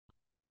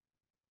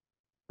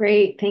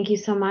Great. Thank you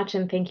so much.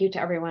 And thank you to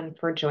everyone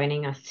for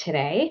joining us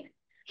today.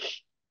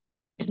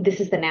 This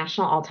is the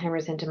National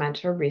Alzheimer's and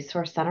Dementia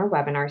Resource Center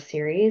webinar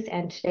series.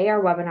 And today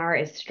our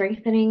webinar is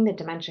Strengthening the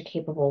Dementia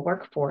Capable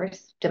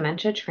Workforce,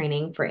 Dementia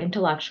Training for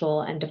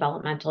Intellectual and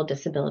Developmental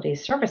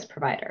Disabilities Service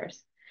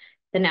Providers.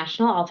 The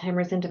National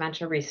Alzheimer's and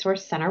Dementia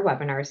Resource Center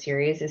webinar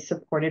series is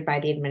supported by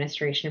the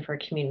Administration for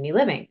Community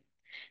Living.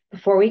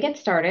 Before we get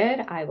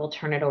started, I will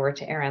turn it over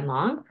to Erin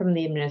Long from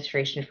the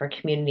Administration for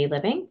Community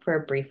Living for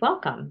a brief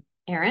welcome.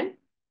 Erin?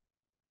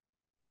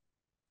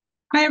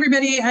 Hi,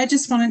 everybody. I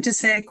just wanted to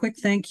say a quick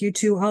thank you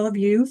to all of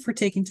you for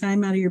taking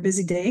time out of your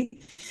busy day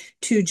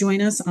to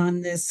join us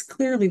on this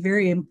clearly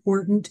very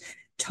important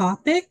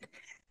topic.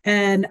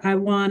 And I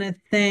want to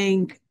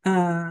thank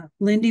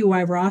Lindy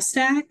Y.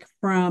 Rostak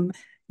from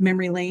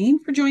Memory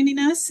Lane for joining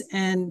us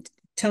and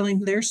telling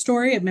their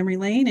story at Memory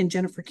Lane, and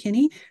Jennifer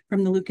Kinney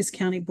from the Lucas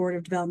County Board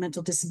of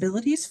Developmental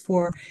Disabilities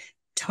for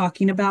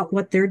talking about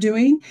what they're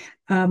doing.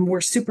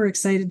 We're super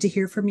excited to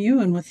hear from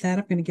you. And with that,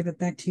 I'm going to give it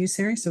back to you,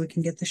 Sarah, so we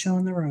can get the show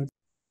on the road.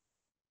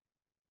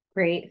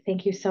 Great,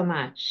 thank you so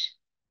much.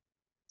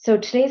 So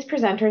today's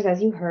presenters,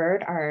 as you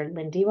heard, are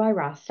Lindy Y.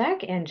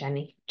 Rostek and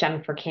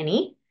Jennifer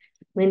Kinney.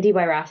 Lindy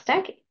Y.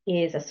 Rostek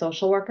is a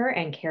social worker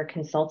and care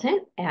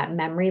consultant at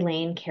Memory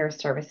Lane Care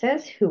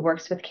Services who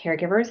works with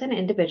caregivers and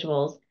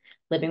individuals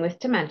living with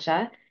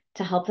dementia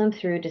to help them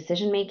through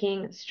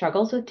decision-making,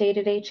 struggles with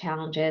day-to-day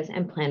challenges,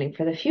 and planning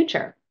for the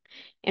future.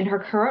 In her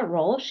current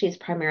role, she's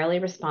primarily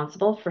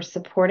responsible for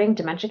supporting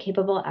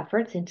dementia-capable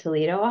efforts in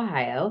Toledo,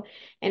 Ohio,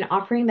 and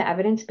offering the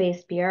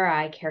evidence-based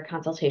BRI care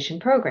consultation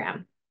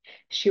program.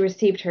 She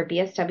received her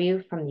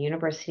BSW from the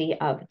University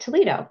of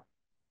Toledo.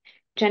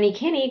 Jenny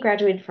Kinney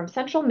graduated from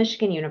Central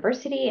Michigan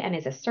University and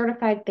is a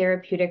certified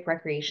therapeutic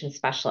recreation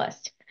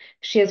specialist.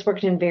 She has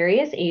worked in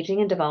various aging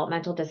and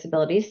developmental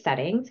disabilities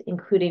settings,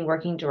 including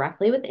working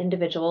directly with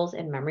individuals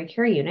in memory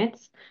care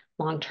units,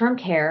 long-term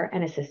care,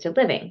 and assisted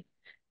living.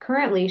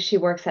 Currently, she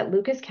works at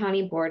Lucas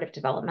County Board of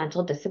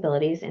Developmental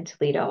Disabilities in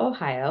Toledo,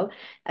 Ohio,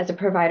 as a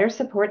provider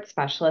support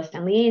specialist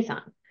and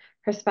liaison.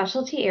 Her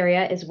specialty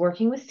area is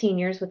working with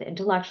seniors with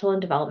intellectual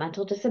and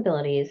developmental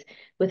disabilities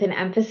with an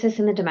emphasis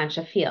in the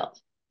dementia field.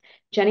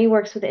 Jenny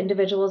works with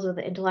individuals with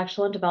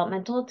intellectual and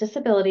developmental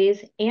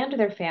disabilities and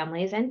their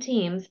families and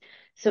teams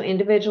so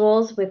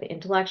individuals with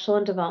intellectual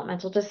and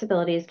developmental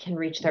disabilities can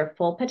reach their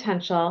full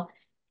potential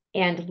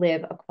and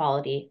live a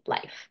quality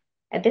life.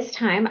 At this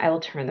time, I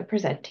will turn the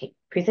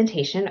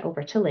presentation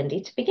over to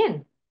Lindy to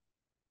begin.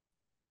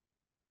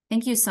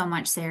 Thank you so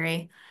much,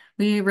 Sari.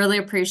 We really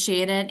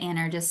appreciate it and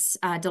are just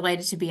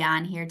delighted to be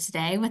on here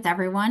today with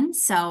everyone.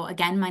 So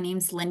again, my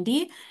name's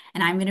Lindy,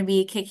 and I'm going to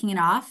be kicking it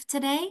off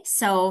today.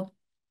 So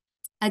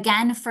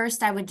again,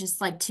 first, I would just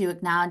like to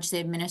acknowledge the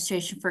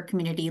Administration for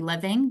Community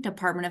Living,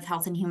 Department of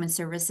Health and Human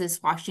Services,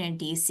 Washington,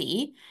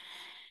 D.C.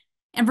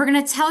 And we're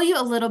going to tell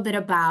you a little bit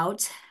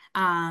about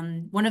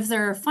one of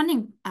their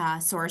funding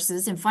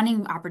sources and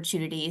funding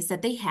opportunities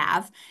that they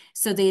have.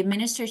 So the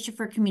Administration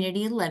for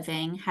Community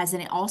Living has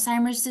an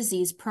Alzheimer's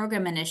Disease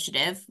Program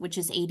Initiative, which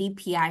is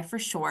ADPI for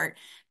short,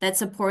 that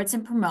supports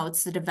and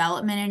promotes the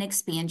development and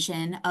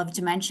expansion of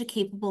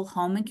dementia-capable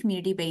home and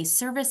community-based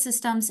service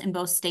systems in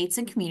both states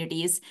and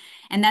communities.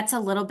 And that's a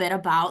little bit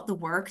about the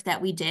work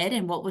that we did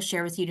and what we'll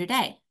share with you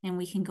today. And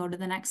we can go to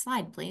the next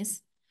slide,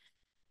 please.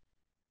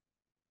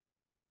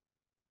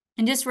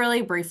 And just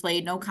really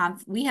briefly,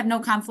 we have no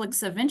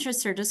conflicts of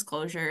interest or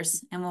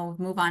disclosures, and we'll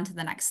move on to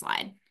the next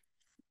slide.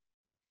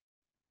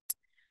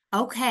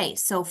 Okay,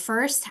 so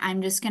first,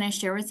 I'm just going to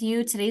share with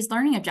you today's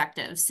learning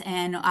objectives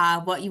and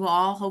what you will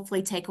all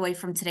hopefully take away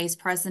from today's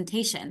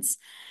presentations.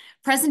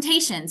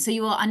 So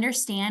you will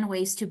understand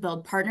ways to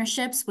build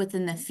partnerships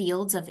within the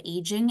fields of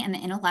aging and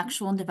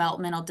intellectual and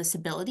developmental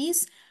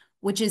disabilities,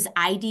 which is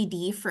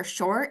IDD for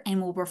short,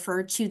 and we'll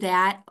refer to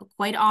that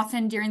quite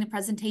often during the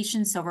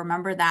presentation. So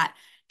remember that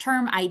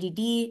term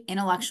IDD,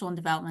 intellectual and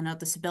developmental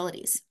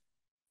disabilities.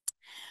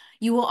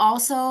 You will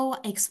also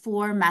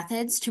explore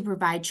methods to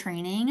provide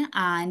training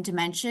on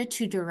dementia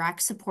to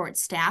direct support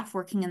staff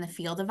working in the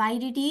field of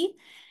IDD,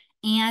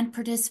 and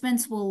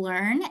participants will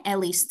learn at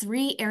least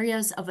 3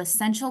 areas of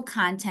essential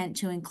content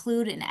to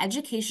include in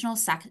educational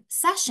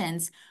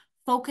sessions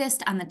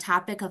focused on the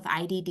topic of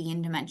IDD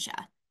and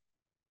dementia.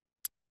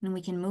 And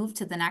we can move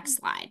to the next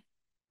slide.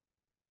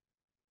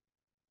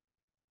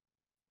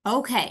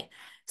 Okay.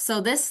 So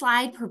this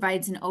slide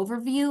provides an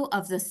overview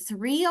of the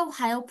 3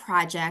 Ohio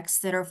projects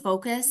that are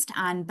focused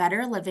on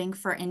better living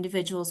for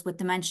individuals with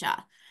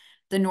dementia.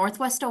 The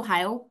Northwest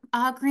Ohio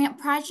Grant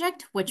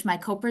Project, which my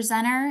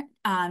co-presenter,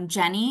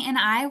 Jenny, and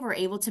I were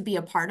able to be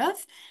a part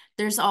of.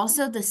 There's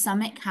also the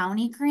Summit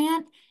County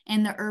Grant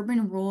and the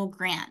Urban Rural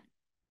Grant.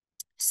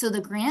 So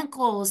the grant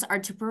goals are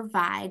to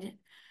provide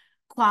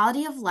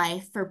quality of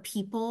life for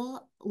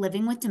people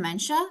living with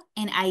dementia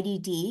and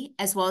IDD,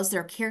 as well as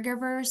their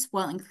caregivers,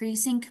 while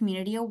increasing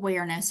community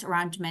awareness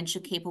around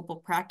dementia-capable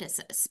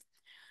practices.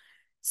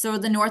 So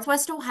the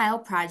Northwest Ohio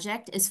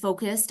Project is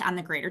focused on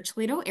the greater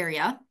Toledo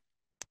area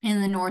in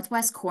the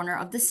northwest corner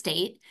of the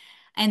state.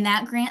 And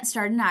that grant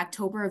started in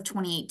October of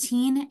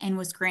 2018 and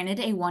was granted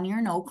a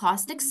 1-year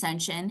no-cost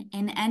extension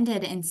and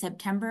ended in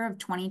September of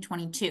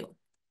 2022.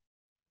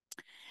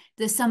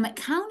 The Summit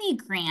County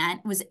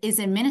grant is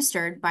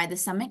administered by the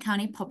Summit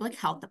County Public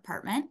Health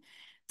Department.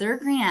 Their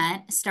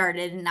grant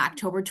started in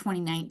October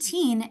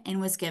 2019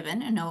 and was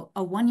given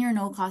a 1-year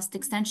no-cost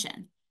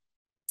extension.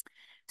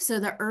 So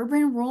the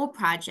Urban Rural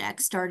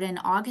Project started in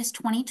August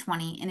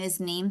 2020 and is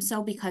named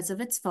so because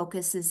of its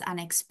focuses on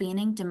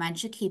expanding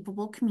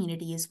dementia-capable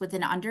communities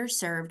within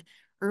underserved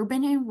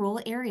urban and rural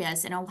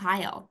areas in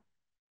Ohio.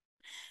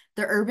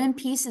 The urban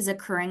piece is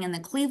occurring in the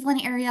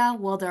Cleveland area,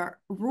 while the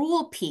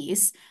rural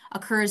piece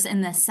occurs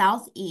in the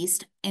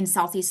southeast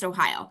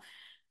Ohio.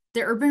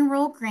 The Urban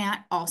Rural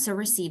Grant also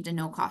received a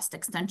no-cost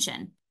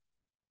extension.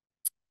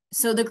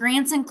 So the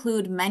grants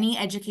include many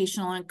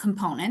educational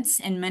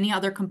components and many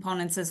other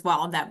components as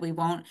well that we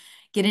won't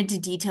get into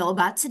detail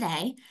about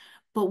today.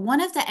 But one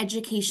of the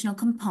educational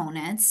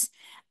components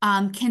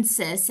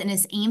consists and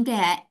is aimed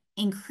at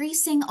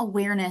increasing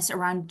awareness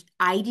around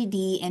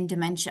IDD and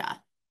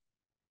dementia.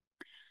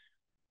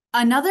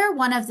 Another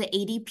one of the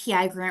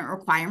ADPI grant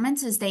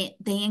requirements is they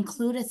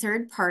include a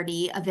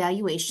third-party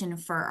evaluation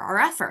for our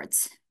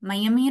efforts.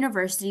 Miami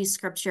University's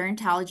Scripps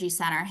Gerontology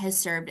Center has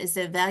served as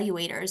the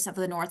evaluators of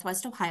the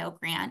Northwest Ohio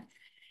grant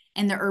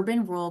and the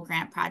Urban Rural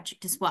Grant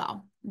Project as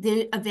well.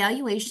 The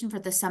evaluation for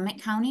the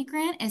Summit County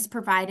grant is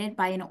provided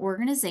by an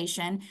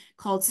organization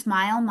called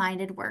Smile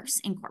Minded Works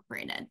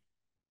Incorporated.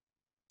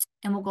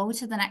 And we'll go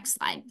to the next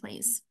slide,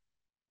 please.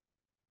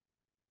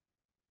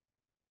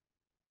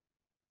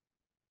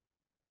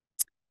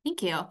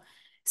 Thank you.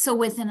 So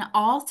within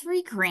all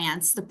 3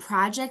 grants, the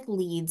project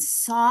leads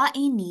saw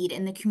a need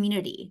in the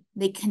community.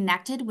 They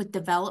connected with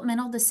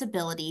developmental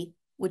disability,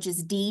 which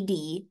is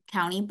DD,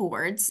 county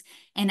boards,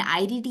 and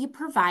IDD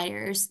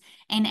providers,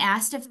 and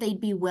asked if they'd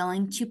be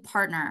willing to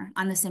partner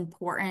on this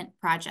important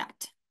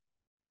project.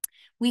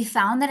 We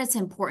found that it's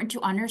important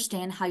to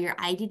understand how your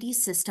IDD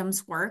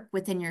systems work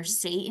within your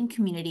state and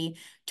community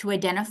to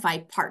identify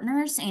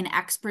partners and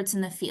experts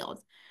in the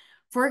field.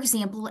 For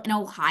example, in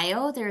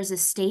Ohio, there is a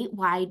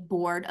statewide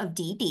board of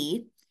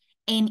DD,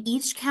 and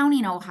each county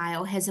in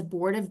Ohio has a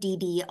board of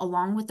DD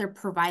along with their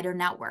provider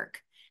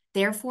network.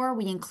 Therefore,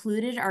 we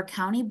included our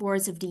county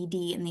boards of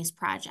DD in these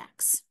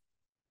projects.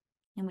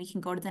 And we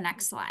can go to the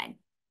next slide.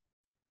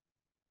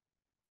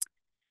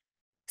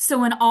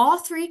 So in all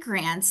 3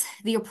 grants,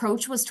 the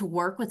approach was to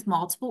work with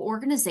multiple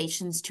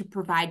organizations to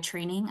provide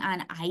training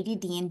on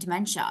IDD and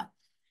dementia.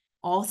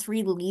 All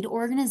 3 lead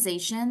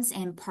organizations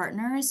and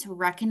partners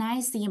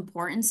recognize the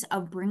importance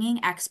of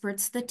bringing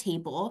experts to the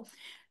table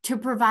to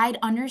provide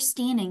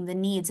understanding the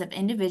needs of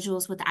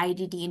individuals with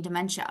IDD and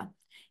dementia,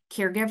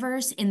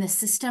 caregivers, and the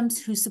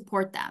systems who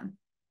support them.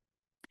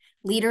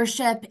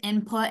 Leadership,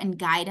 input, and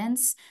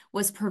guidance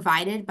was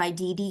provided by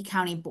DD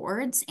county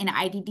boards and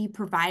IDD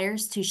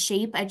providers to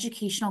shape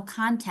educational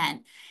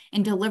content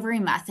and delivery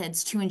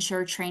methods to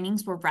ensure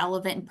trainings were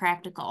relevant and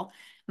practical.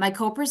 My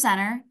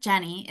co-presenter,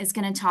 Jenny, is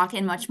going to talk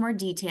in much more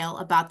detail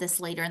about this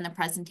later in the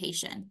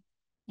presentation.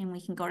 And we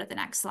can go to the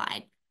next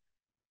slide.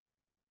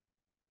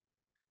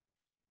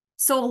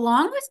 So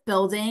along with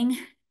building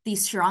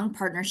these strong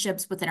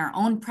partnerships within our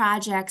own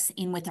projects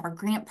and with our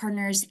grant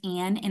partners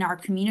and in our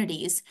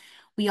communities,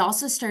 we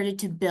also started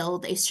to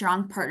build a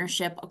strong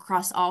partnership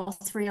across all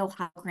 3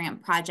 Ohio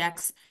grant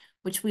projects,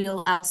 which we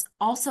will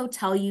also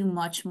tell you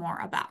much more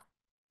about.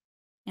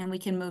 And we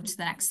can move to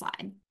the next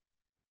slide.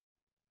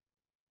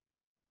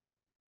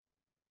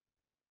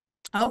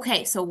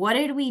 Okay, so what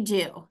did we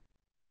do?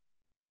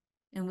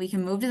 And we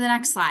can move to the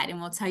next slide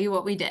and we'll tell you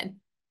what we did.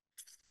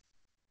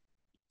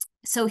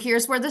 So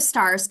here's where the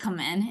stars come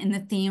in the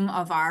theme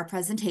of our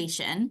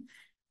presentation.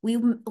 We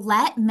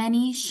let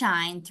many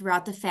shine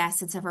throughout the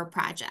facets of our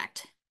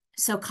project.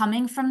 So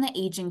coming from the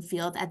aging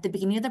field at the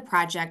beginning of the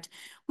project,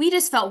 we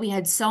just felt we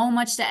had so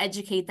much to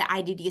educate the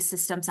IDD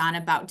systems on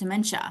about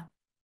dementia.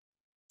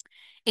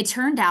 It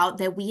turned out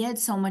that we had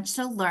so much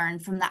to learn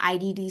from the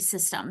IDD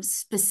systems,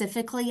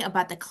 specifically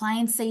about the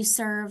clients they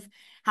serve,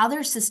 how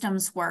their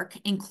systems work,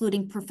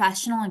 including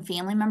professional and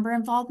family member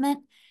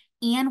involvement,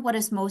 and what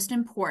is most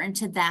important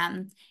to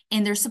them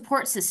in their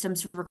support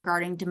systems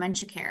regarding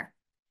dementia care.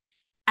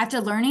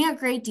 After learning a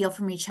great deal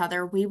from each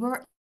other, we were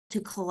able to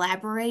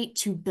collaborate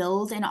to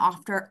build and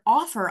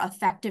offer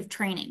effective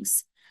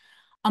trainings.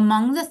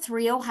 Among the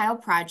 3 Ohio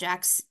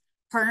projects,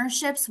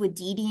 partnerships with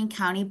DD and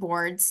county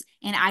boards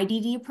and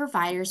IDD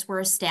providers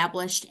were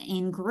established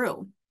and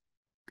grew.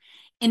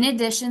 In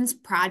addition,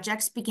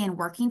 projects began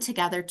working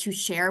together to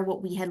share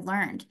what we had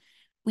learned.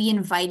 We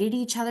invited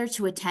each other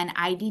to attend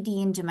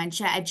IDD and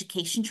dementia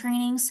education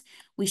trainings.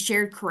 We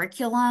shared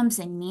curriculums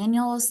and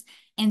manuals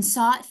and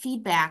sought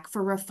feedback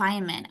for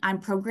refinement on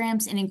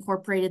programs and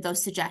incorporated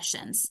those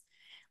suggestions.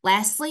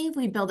 Lastly,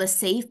 we built a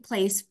safe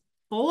place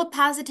full of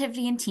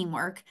positivity and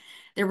teamwork.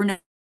 There were no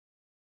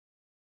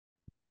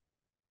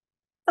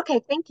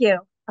Okay, thank you.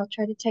 I'll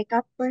try to take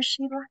up where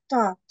she left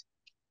off.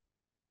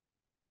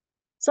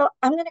 So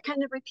I'm going to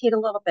kind of repeat a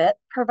little bit,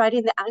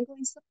 providing the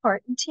ongoing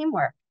support and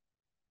teamwork.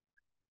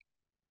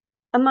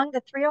 Among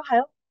the 3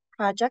 Ohio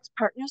projects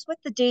partners with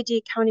the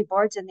DD county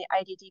boards and the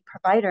IDD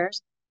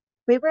providers,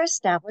 we were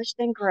established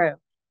and grew.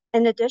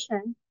 In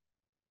addition,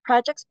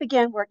 projects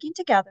began working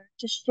together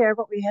to share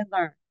what we had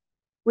learned.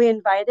 We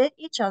invited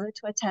each other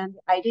to attend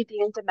the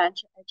IDD and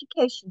dementia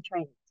education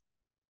trainings,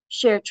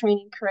 shared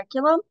training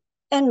curriculum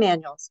and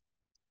manuals,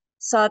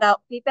 sought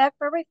out feedback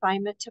for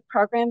refinement to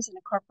programs and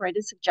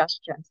incorporated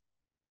suggestions.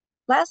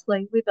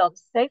 Lastly, we built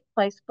a safe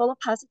place full of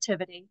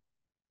positivity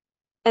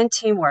and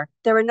teamwork.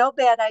 There were no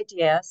bad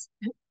ideas,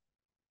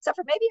 except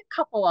for maybe a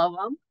couple of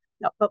them.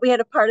 No, but we had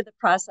a part of the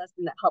process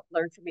and that helped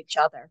learn from each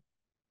other.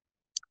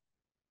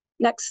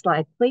 Next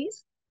slide,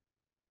 please.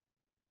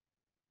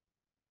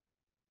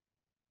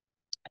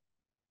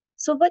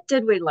 So what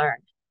did we learn?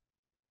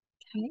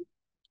 Okay.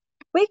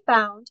 We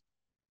found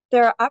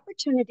there are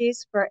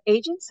opportunities for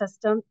aging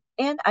system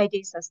and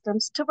ID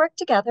systems to work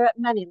together at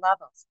many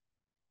levels.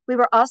 We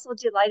were also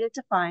delighted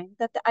to find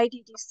that the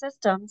IDD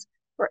systems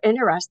were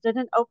interested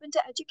and open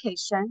to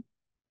education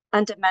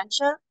on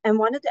dementia and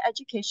wanted the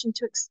education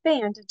to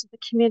expand into the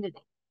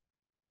community.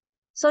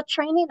 So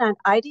training on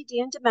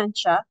IDD and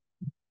dementia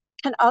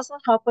can also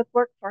help with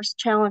workforce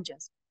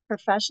challenges.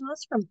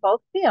 Professionals from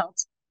both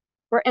fields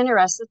were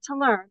interested to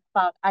learn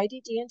about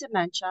IDD and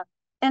dementia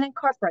and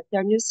incorporate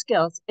their new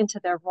skills into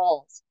their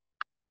roles.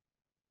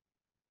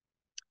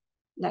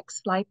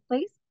 Next slide,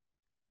 please.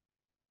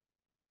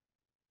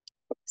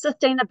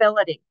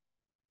 Sustainability.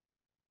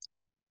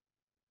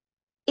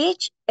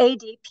 Each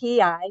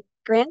ADPI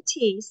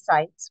grantee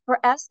sites were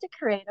asked to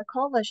create a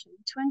coalition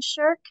to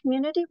ensure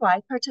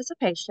community-wide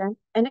participation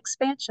and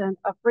expansion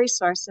of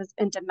resources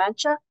in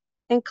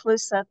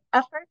dementia-inclusive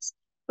efforts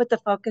with the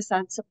focus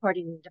on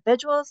supporting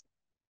individuals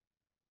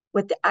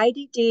with the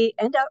IDD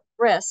and at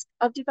risk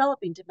of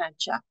developing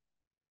dementia.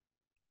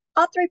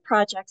 All 3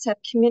 projects have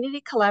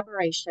community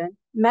collaboration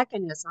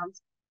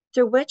mechanisms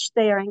through which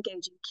they are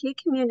engaging key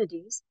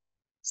communities,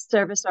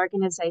 service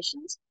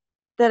organizations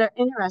that are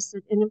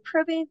interested in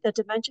improving the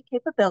dementia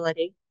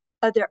capability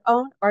of their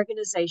own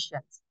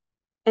organizations,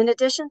 in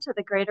addition to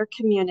the greater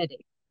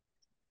community.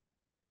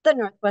 The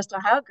Northwest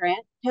Ohio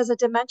grant has a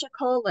dementia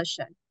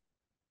coalition.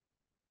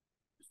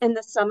 In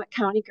the Summit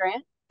County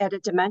grant,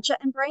 added dementia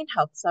and brain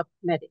health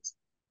subcommittees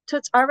to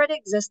its already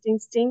existing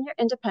Senior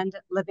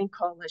Independent Living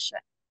Coalition.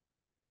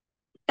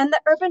 And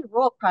the Urban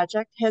Rural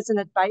Project has an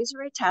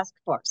advisory task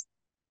force.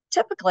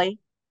 Typically,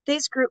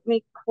 these groups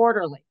meet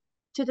quarterly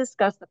to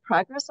discuss the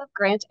progress of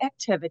grant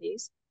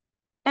activities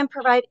and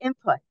provide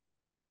input.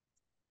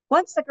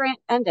 Once the grant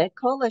ended,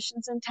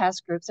 coalitions and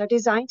task groups are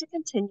designed to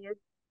continue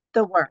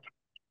the work.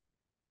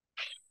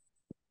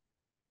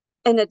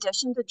 In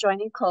addition to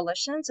joining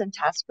coalitions and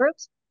task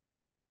groups,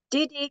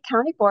 DD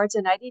county boards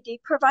and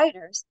IDD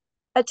providers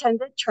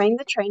attended Train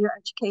the Trainer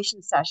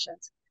education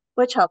sessions,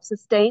 which help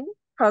sustain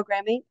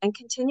programming and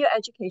continue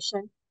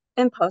education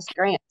in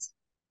post-grants.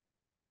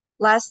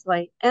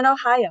 Lastly, in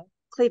Ohio,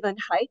 Cleveland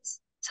Heights,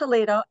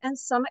 Toledo, and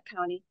Summit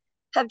County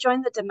have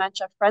joined the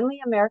Dementia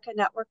Friendly America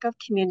Network of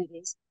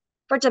Communities,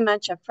 where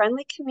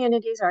dementia-friendly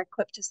communities are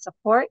equipped to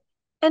support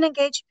and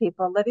engage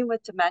people living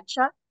with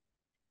dementia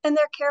and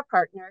their care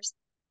partners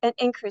and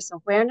increase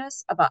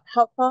awareness about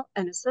helpful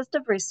and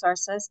assistive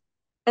resources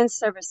and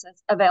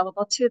services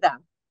available to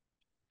them.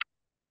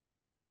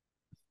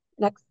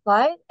 Next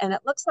slide, and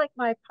it looks like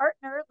my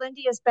partner,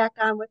 Lindy, is back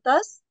on with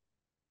us.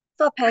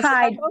 So I'll pass it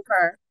back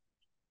over.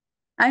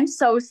 I'm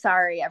so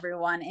sorry,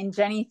 everyone. And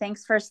Jenny,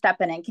 thanks for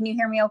stepping in. Can you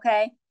hear me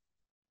okay?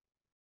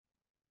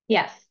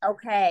 Yes.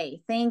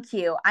 Okay, thank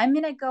you. I'm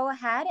going to go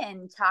ahead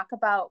and talk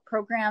about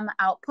program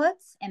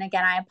outputs. And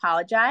again, I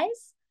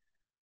apologize.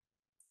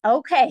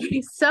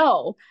 Okay,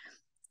 so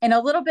in a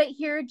little bit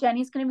here,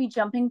 Jenny's going to be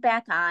jumping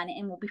back on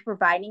and we'll be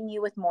providing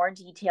you with more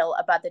detail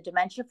about the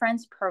Dementia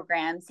Friends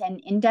programs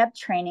and in-depth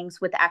trainings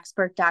with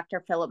expert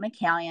Dr. Philip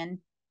McCallion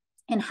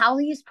and how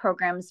these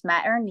programs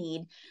met our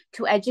need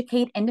to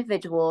educate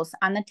individuals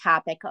on the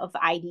topic of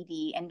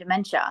IDD and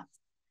dementia.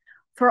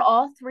 For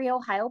all 3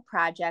 Ohio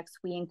projects,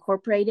 we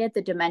incorporated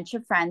the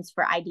Dementia Friends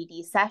for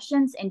IDD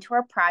sessions into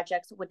our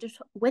projects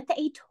with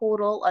a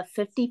total of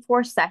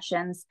 54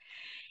 sessions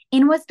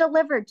and was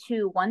delivered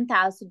to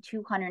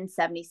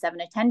 1,277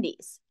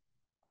 attendees.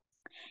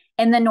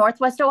 In the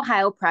Northwest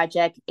Ohio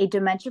project, a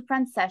Dementia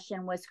Friends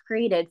session was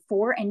created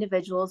for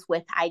individuals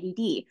with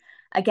IDD.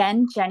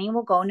 Again, Jenny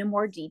will go into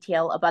more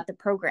detail about the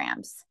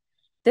programs.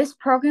 This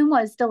program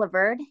was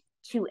delivered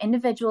to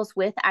individuals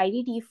with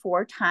IDD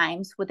 4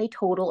 times with a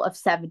total of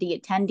 70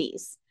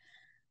 attendees.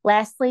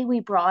 Lastly, we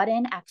brought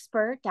in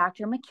expert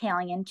Dr.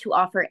 McCallion to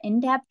offer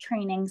in-depth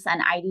trainings on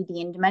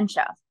IDD and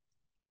dementia.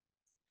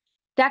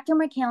 Dr.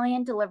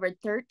 McCallion delivered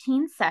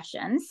 13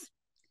 sessions.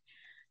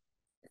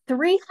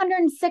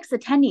 306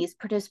 attendees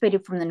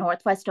participated from the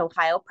Northwest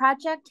Ohio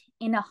project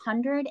and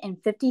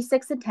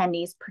 156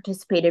 attendees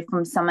participated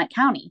from Summit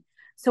County.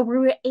 So we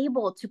were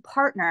able to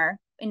partner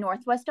in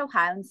Northwest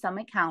Ohio and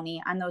Summit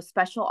County on those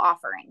special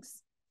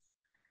offerings.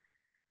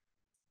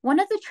 One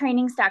of the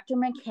trainings Dr.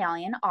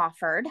 McCallion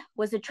offered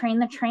was a Train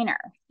the Trainer.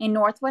 In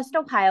Northwest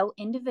Ohio,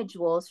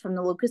 individuals from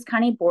the Lucas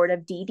County Board of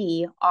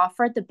DD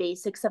offered the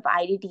basics of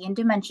IDD and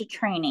dementia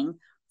training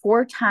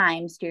 4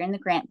 times during the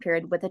grant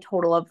period with a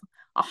total of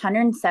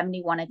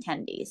 171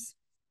 attendees.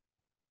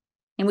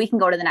 And we can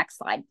go to the next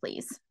slide,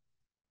 please.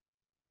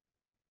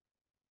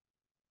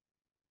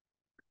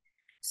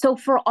 So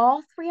for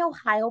all 3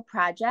 Ohio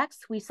projects,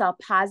 we saw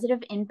positive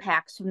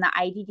impacts from the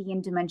IDD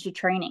and dementia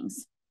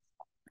trainings.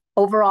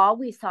 Overall,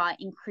 we saw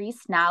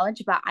increased knowledge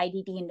about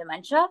IDD and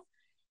dementia,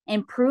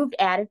 improved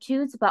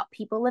attitudes about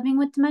people living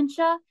with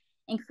dementia,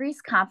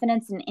 increased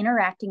confidence in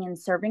interacting and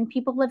serving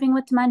people living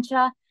with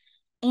dementia,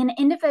 and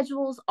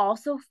individuals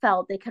also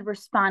felt they could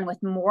respond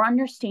with more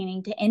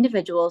understanding to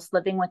individuals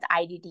living with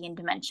IDD and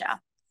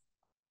dementia.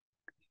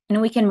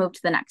 And we can move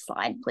to the next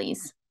slide,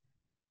 please.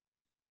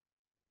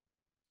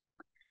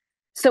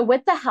 So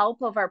with the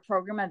help of our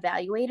program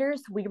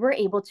evaluators, we were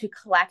able to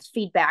collect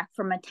feedback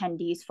from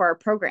attendees for our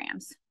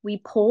programs.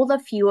 We pulled a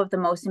few of the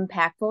most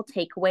impactful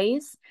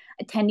takeaways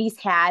attendees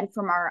had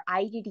from our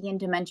IDD and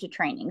dementia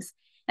trainings.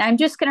 And I'm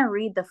just going to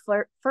read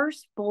the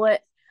first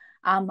bullet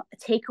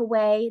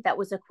takeaway that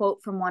was a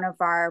quote from one of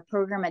our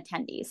program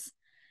attendees.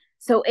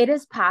 So it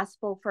is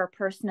possible for a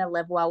person to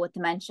live well with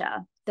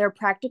dementia. There are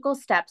practical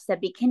steps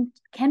that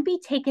can be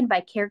taken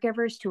by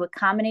caregivers to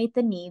accommodate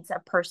the needs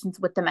of persons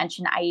with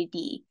dementia and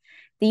IDD.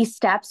 These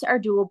steps are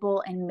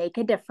doable and make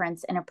a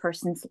difference in a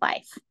person's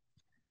life.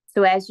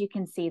 So as you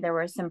can see, there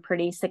were some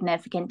pretty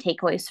significant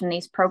takeaways from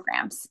these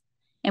programs.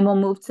 And we'll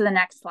move to the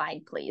next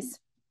slide, please.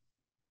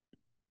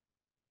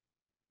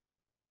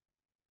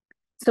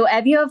 So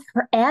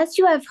as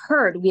you have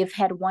heard, we have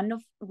had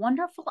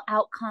wonderful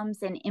outcomes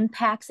and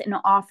impacts in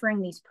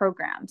offering these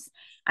programs.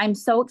 I'm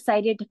so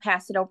excited to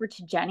pass it over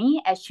to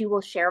Jenny as she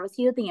will share with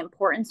you the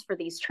importance for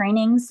these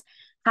trainings,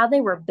 how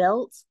they were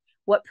built,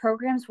 what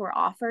programs were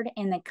offered,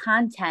 and the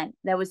content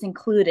that was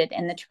included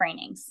in the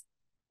trainings.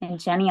 And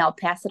Jenny, I'll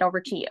pass it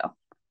over to you.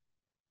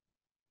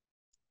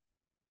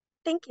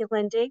 Thank you,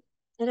 Lindy.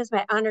 It is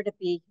my honor to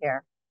be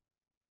here.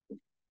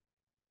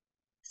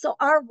 So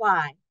our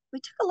why. We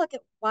took a look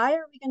at why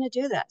are we going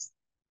to do this?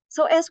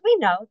 So as we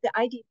know, the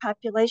ID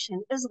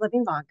population is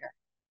living longer,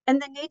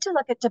 and the need to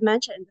look at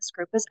dementia in this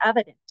group is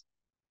evident.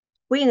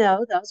 We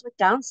know those with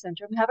Down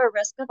syndrome have a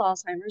risk of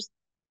Alzheimer's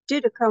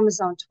due to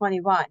chromosome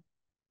 21.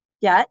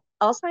 Yet,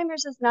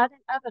 Alzheimer's is not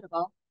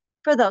inevitable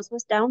for those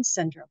with Down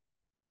syndrome.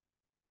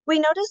 We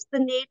noticed the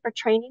need for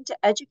training to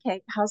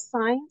educate how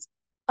signs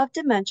of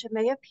dementia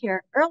may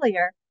appear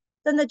earlier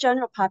than the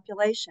general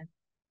population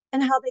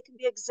and how they can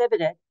be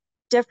exhibited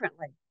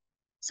differently.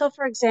 So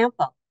for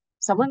example,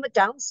 someone with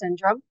Down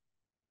syndrome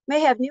may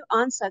have new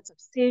onsets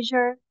of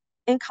seizure,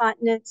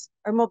 incontinence,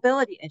 or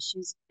mobility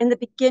issues in the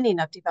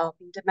beginning of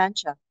developing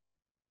dementia.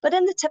 But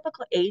in the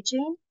typical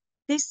aging,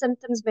 these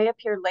symptoms may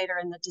appear later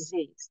in the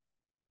disease.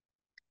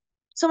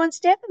 So when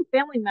staff and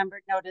family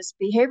members notice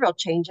behavioral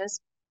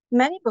changes,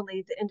 many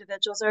believe the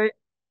individuals are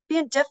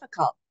being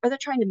difficult or they're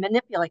trying to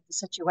manipulate the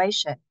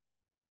situation.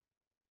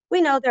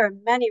 We know there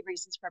are many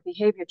reasons for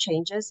behavior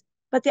changes,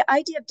 but the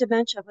idea of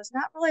dementia was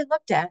not really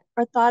looked at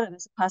or thought of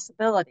as a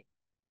possibility.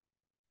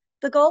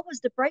 The goal was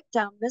to break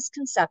down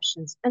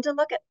misconceptions and to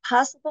look at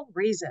possible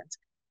reasons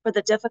for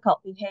the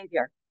difficult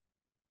behavior.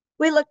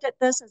 We looked at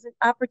this as an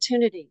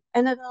opportunity,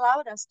 and it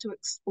allowed us to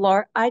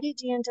explore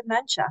IDD and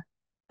dementia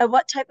and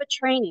what type of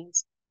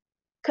trainings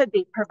could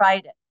be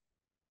provided.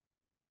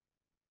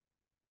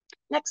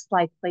 Next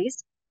slide,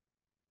 please.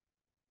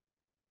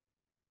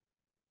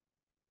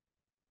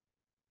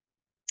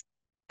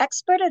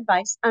 Expert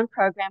advice on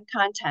program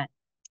content.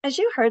 As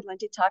you heard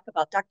Lindy talk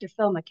about Dr.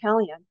 Phil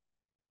McCallion,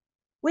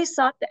 we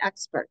sought the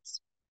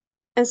experts.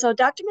 And so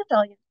Dr.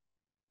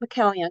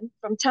 McCallion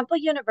from Temple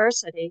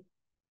University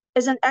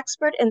is an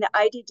expert in the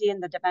IDD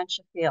and the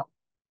dementia field.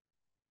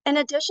 In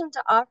addition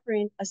to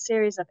offering a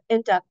series of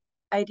in-depth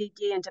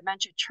IDD and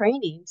dementia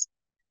trainings,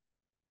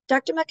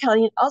 Dr.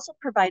 McCallion also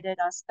provided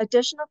us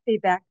additional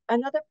feedback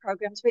on other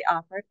programs we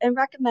offered and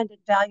recommended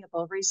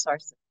valuable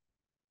resources.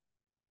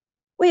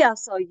 We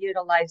also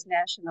utilize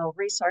national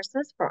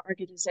resources for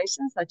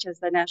organizations such as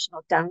the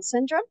National Down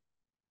Syndrome,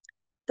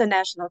 the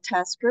National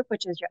Task Group,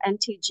 which is your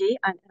NTG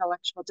on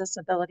intellectual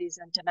disabilities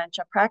and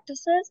dementia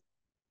practices,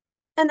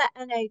 and the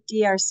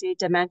NADRC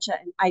Dementia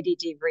and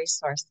IDD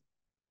resource.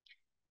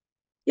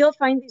 You'll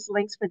find these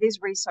links for these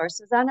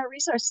resources on our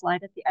resource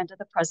slide at the end of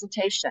the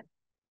presentation.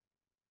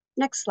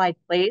 Next slide,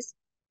 please.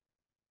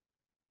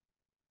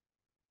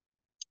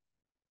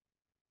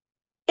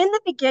 In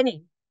the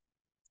beginning,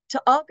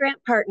 to all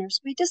grant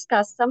partners, we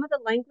discussed some of the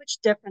language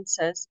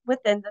differences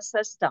within the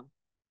system.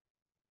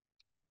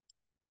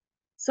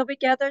 So we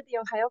gathered the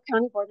Ohio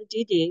County Board of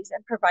DDs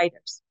and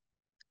providers.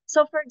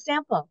 So for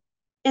example,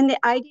 in the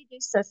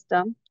IDD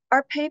system,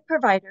 our paid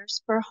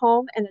providers for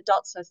home and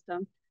adult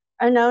system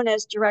are known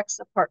as direct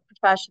support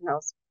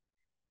professionals.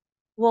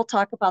 We'll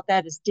talk about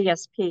that as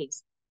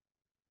DSPs.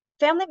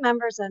 Family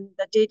members in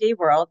the DD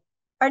world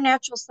are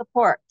natural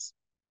supports.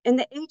 In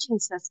the aging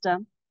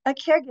system, a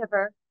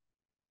caregiver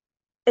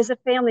is a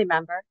family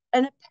member,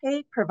 and a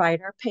paid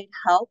provider, paid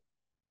help,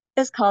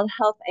 is called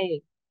health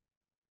aid.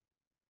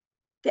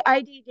 The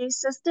IDD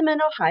system in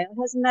Ohio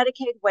has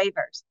Medicaid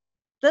waivers.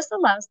 This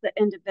allows the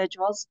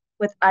individuals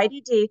with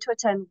IDD to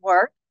attend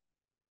work,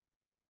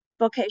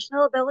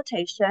 vocational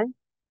habilitation,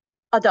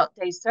 adult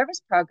day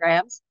service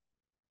programs,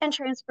 and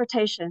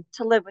transportation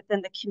to live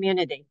within the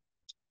community.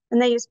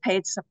 And they use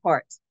paid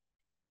supports.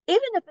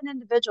 Even if an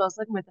individual is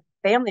living with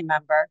a family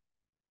member,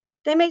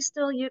 they may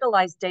still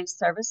utilize day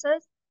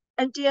services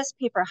and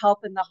DSP for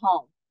help in the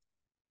home.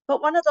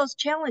 But one of those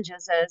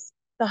challenges is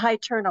the high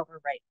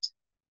turnover rate.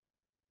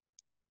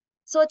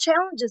 So a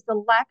challenge is the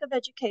lack of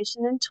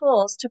education and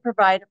tools to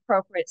provide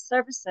appropriate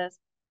services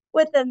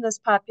within this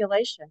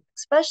population,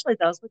 especially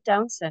those with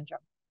Down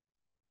syndrome.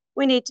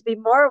 We need to be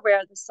more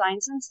aware of the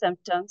signs and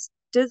symptoms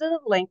due to the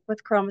link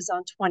with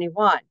chromosome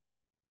 21.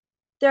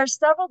 There are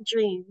several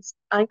genes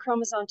on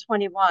chromosome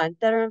 21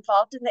 that are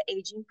involved in the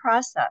aging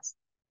process.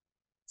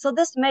 So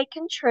this may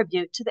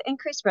contribute to the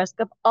increased risk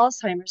of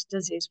Alzheimer's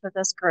disease for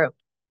this group.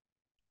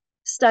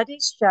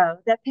 Studies show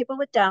that people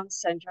with Down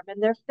syndrome in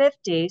their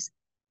 50s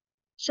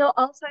show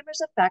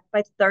Alzheimer's effect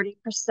by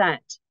 30%.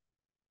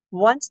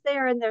 Once they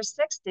are in their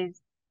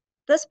 60s,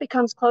 this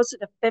becomes closer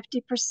to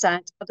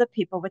 50% of the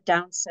people with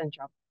Down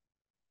syndrome.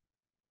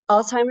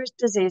 Alzheimer's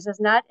disease is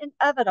not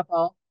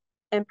inevitable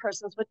in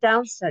persons with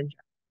Down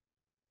syndrome.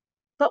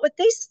 But with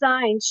these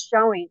signs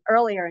showing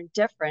earlier and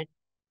different,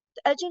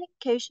 the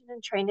education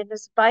and training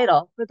is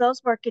vital for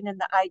those working in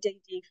the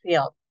IDD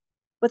field.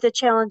 With the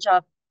challenge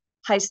of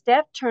high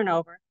staff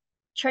turnover,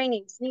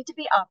 trainings need to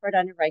be offered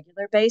on a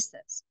regular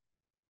basis.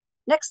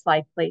 Next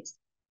slide, please.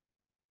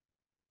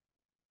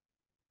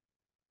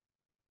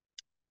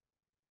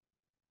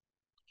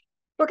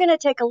 We're going to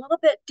take a little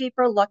bit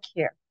deeper look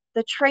here.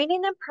 The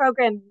training and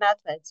program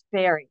methods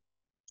vary.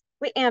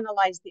 We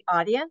analyze the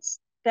audience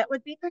that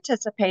would be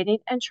participating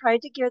and try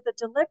to gear the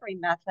delivery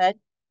method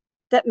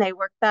that may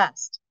work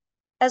best.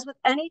 As with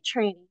any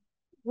training,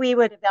 we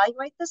would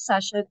evaluate the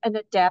session and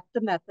adapt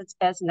the methods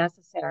as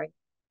necessary.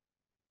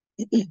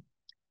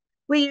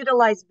 We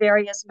utilize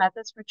various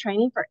methods for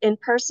training for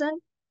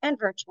in-person and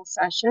virtual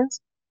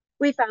sessions.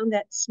 We found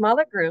that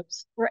smaller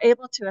groups were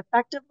able to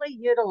effectively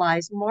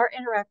utilize more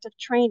interactive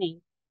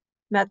training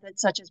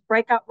methods such as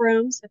breakout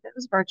rooms, if it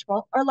was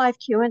virtual, or live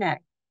Q&A.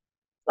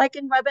 Like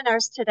in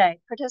webinars today,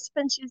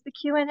 participants use the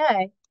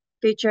Q&A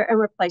feature and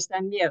were placed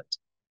on mute.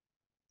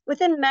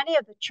 Within many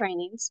of the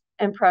trainings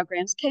and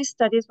programs, case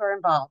studies were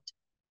involved.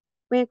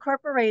 We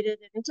incorporated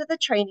it into the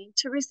training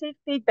to receive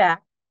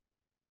feedback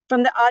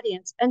from the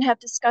audience and have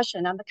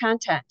discussion on the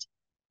content.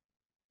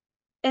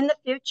 In the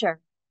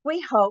future,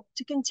 we hope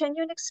to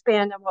continue and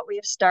expand on what we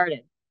have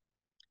started,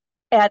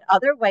 add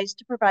other ways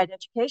to provide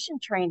education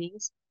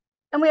trainings,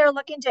 and we are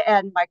looking to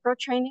add micro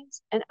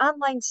trainings and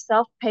online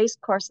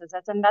self-paced courses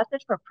as a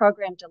method for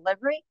program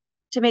delivery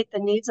to meet the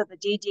needs of the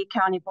DD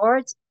County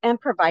boards and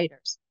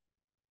providers.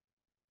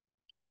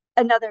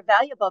 Another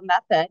valuable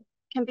method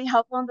can be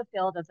helpful in the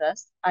field of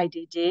this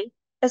IDD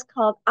is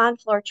called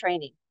on-floor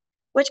training,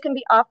 which can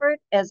be offered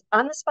as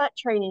on-the-spot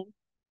training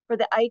for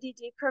the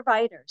IDD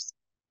providers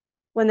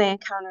when they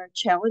encounter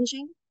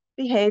challenging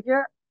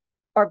behavior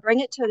or bring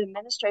it to an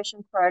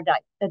administration for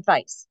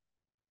advice.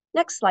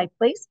 Next slide,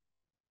 please.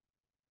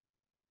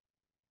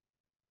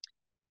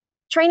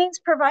 Trainings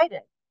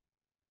provided.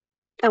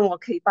 And we'll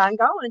keep on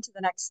going to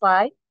the next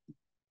slide.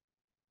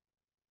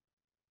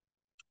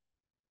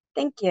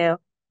 Thank you.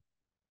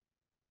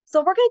 So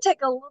we're going to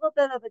take a little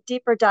bit of a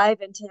deeper dive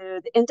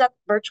into the in-depth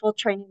virtual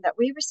training that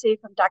we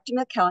received from Dr.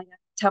 McCallion at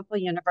Temple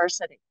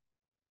University.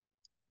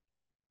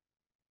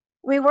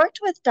 We worked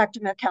with Dr.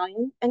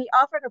 McCallion, and he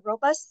offered a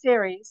robust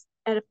series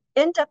of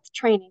in-depth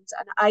trainings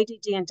on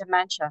IDD and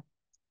dementia.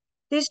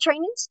 These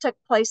trainings took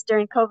place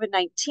during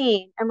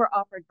COVID-19 and were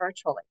offered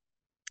virtually.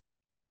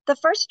 The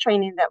first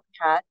training that we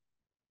had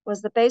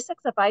was the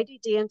basics of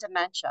IDD and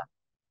dementia.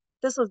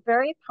 This was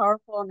very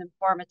powerful and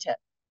informative.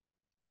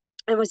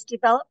 It was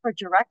developed for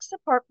direct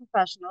support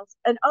professionals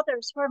and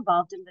others who are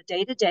involved in the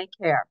day-to-day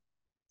care.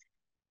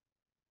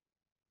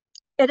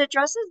 It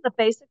addresses the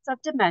basics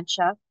of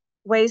dementia,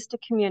 ways to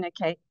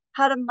communicate,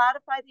 how to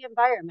modify the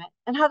environment,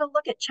 and how to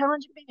look at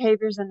challenging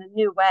behaviors in a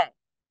new way.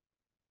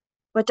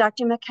 With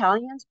Dr.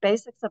 McCallion's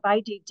Basics of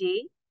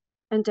IDD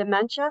and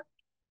Dementia,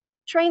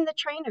 Train the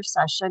Trainer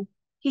session,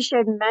 he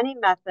shared many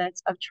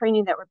methods of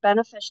training that were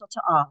beneficial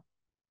to all.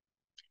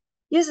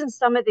 Using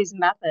some of these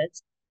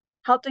methods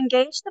helped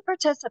engage the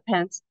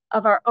participants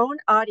of our own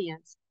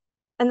audience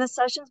in the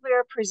sessions we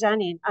are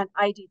presenting on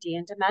IDD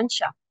and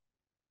dementia.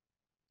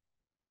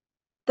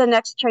 The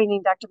next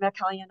training Dr.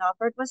 McCallion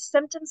offered was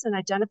Symptoms and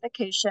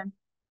Identification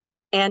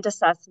and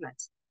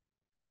Assessments.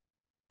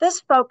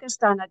 This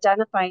focused on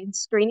identifying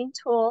screening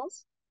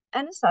tools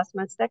and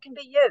assessments that can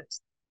be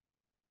used,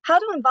 how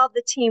to involve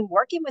the team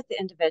working with the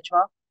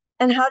individual,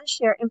 and how to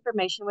share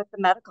information with the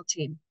medical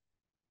team.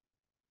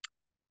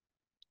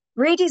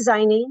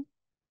 Redesigning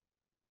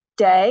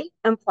day,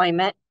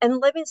 employment,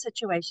 and living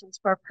situations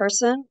for a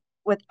person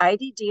with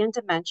IDD and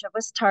dementia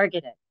was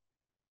targeted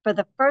for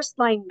the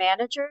first-line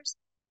managers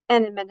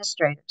and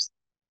administrators.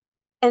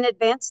 And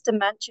advanced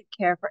dementia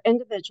care for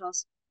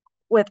individuals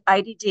with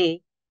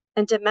IDD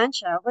and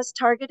dementia was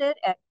targeted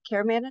at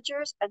care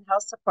managers and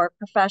health support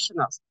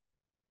professionals.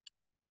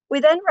 We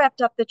then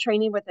wrapped up the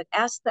training with an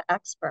Ask the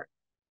Expert.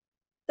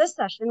 This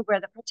session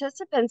where the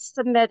participants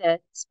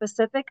submitted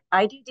specific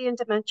IDD and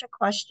dementia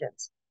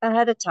questions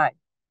ahead of time.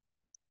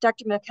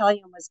 Dr.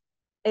 McCallion was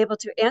able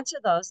to answer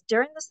those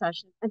during the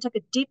session and took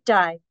a deep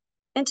dive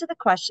into the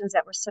questions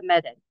that were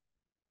submitted.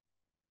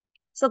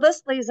 So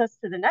this leads us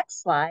to the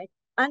next slide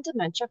on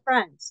Dementia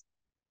Friends.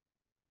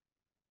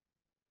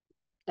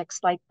 Next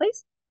slide,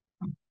 please.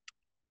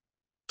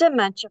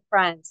 Dementia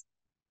Friends.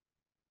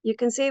 You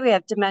can see we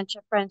have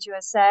Dementia Friends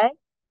USA,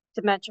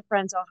 Dementia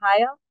Friends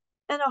Ohio,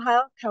 and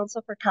Ohio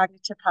Council for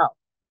Cognitive Health.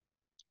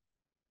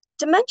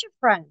 Dementia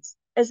Friends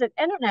is an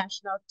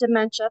international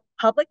dementia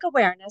public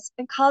awareness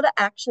and call to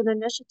action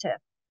initiative.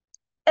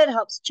 It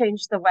helps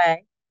change the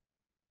way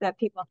that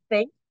people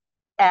think,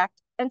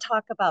 act, and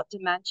talk about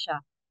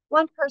dementia,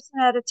 one person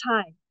at a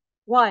time,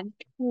 one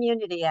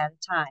community at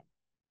a time.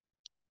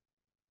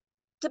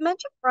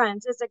 Dementia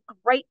Friends is a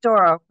great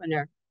door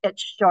opener.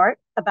 It's short,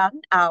 about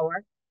an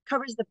hour,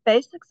 covers the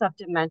basics of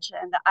dementia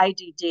and the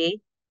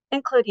IDD,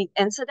 including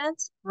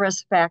incidence,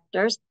 risk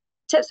factors,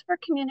 tips for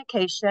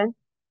communication,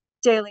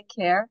 daily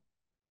care,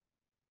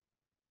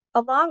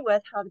 along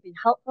with how to be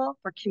helpful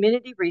for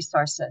community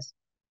resources.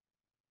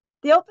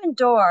 The open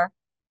door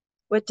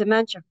with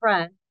Dementia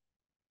Friends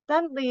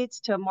then leads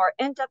to a more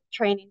in-depth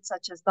training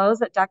such as those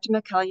that Dr.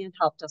 McCallion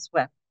helped us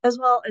with, as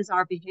well as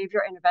our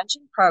behavior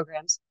intervention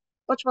programs,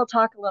 which we'll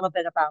talk a little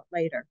bit about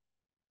later.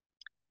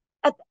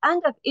 At the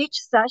end of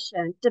each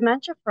session,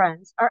 Dementia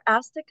Friends are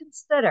asked to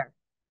consider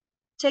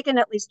taking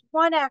at least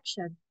one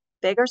action,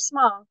 big or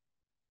small,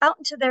 out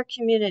into their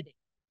community.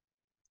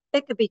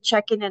 It could be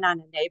checking in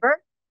on a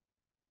neighbor,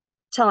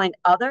 telling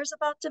others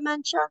about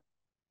dementia,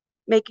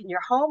 making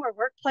your home or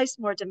workplace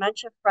more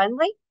dementia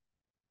friendly.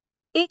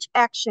 Each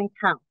action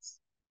counts.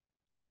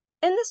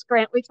 In this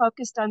grant, we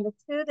focused on the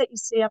two that you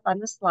see up on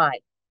the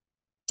slide,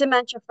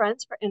 Dementia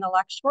Friends for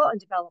Intellectual and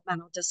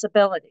Developmental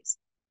Disabilities.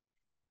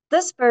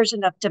 This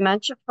version of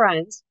Dementia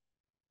Friends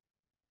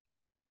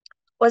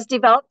was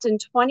developed in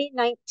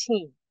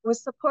 2019 with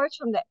support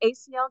from the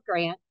ACL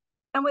grant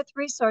and with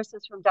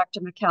resources from Dr.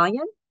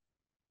 McCallion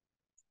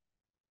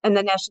and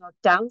the National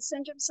Down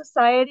Syndrome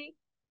Society,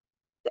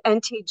 the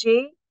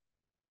NTG,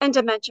 and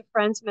Dementia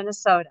Friends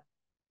Minnesota.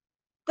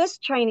 This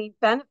training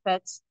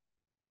benefits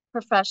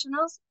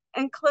professionals,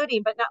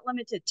 including but not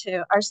limited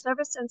to our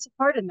service and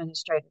support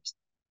administrators,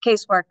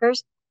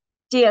 caseworkers,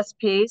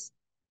 DSPs,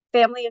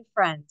 family and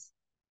friends.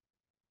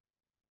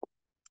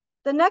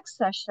 The next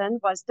session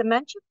was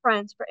Dementia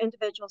Friends for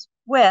individuals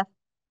with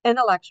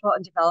intellectual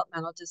and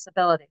developmental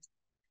disabilities.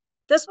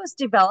 This was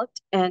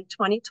developed in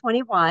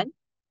 2021.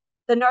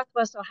 The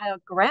Northwest Ohio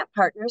grant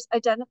partners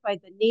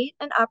identified the need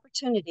and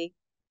opportunity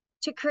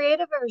to create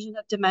a version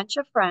of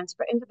Dementia Friends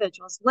for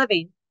individuals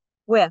living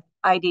with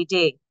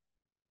IDD.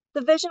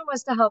 The vision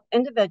was to help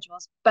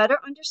individuals better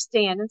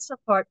understand and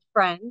support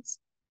friends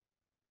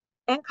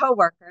and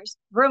coworkers,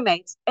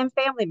 roommates, and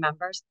family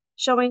members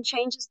showing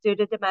changes due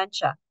to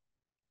dementia.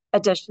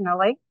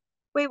 Additionally,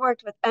 we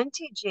worked with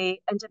NTG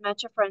and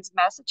Dementia Friends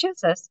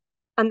Massachusetts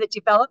on the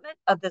development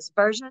of this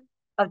version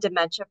of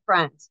Dementia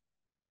Friends.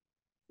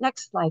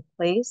 Next slide,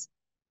 please.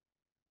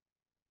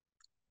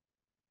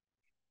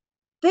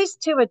 These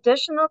two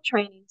additional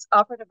trainings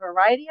offered a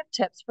variety of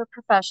tips for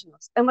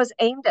professionals and was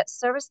aimed at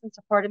service and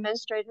support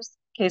administrators,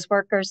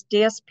 caseworkers,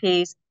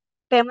 DSPs,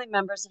 family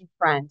members, and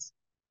friends.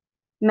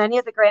 Many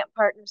of the grant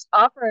partners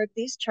offered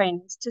these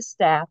trainings to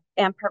staff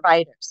and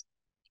providers.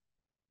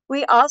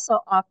 We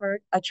also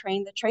offered a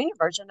train-the-trainer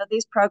version of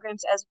these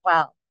programs as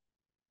well.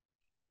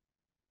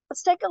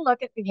 Let's take a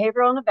look at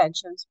behavioral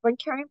interventions when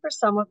caring for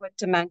someone with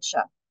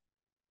dementia.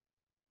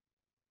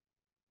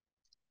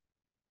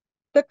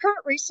 The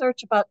current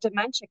research about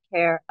dementia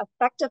care,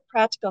 effective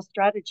practical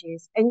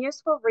strategies, and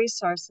useful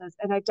resources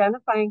in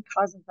identifying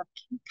causes of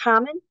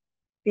common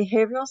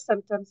behavioral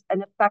symptoms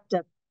and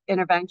effective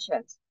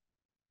interventions.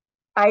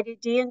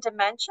 IDD and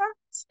dementia,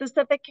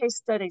 specific case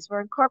studies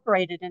were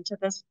incorporated into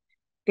this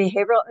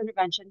behavioral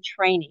intervention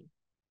training.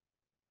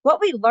 What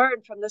we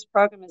learned from this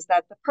program is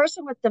that the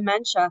person with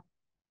dementia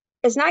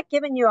is not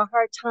giving you a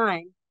hard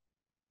time,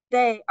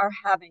 they are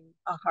having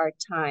a hard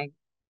time.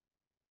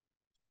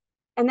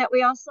 And that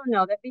we also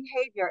know that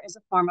behavior is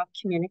a form of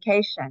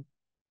communication.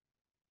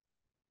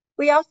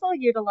 We also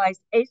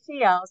utilized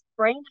ACL's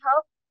brain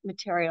health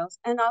materials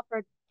and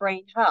offered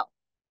brain health,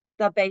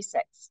 the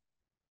basics.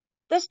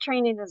 This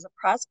training is a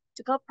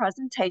practical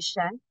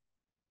presentation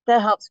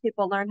that helps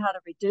people learn how to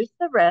reduce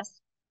the risk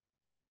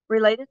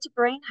related to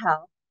brain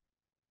health.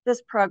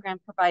 This program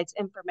provides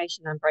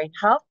information on brain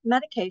health,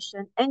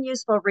 medication, and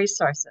useful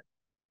resources.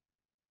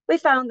 We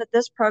found that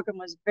this program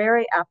was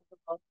very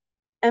applicable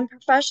and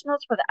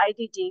professionals for the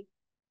IDD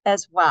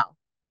as well.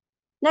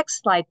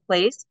 Next slide,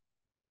 please.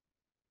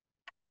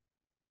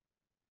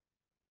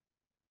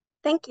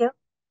 Thank you.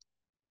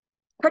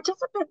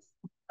 Participants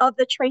of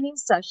the training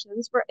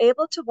sessions were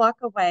able to walk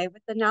away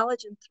with the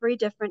knowledge in 3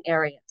 different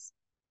areas.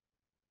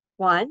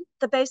 1,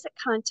 the basic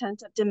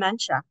content of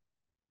dementia,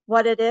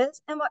 what it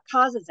is and what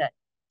causes it.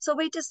 So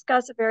we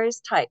discussed the various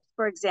types,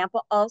 for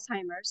example,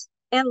 Alzheimer's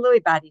and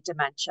Lewy body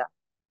dementia.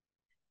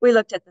 We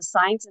looked at the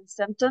signs and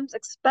symptoms,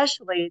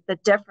 especially the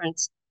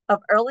difference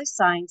of early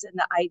signs in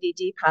the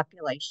IDD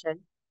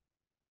population,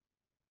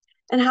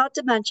 and how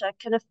dementia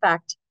can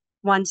affect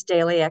one's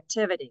daily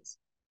activities.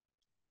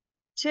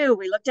 2,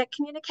 we looked at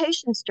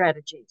communication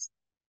strategies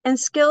and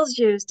skills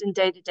used in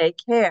day-to-day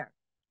care.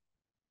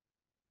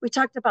 We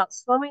talked about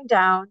slowing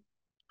down,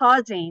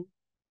 pausing,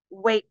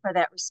 wait for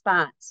that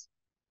response.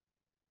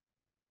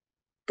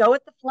 Go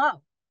with the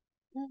flow.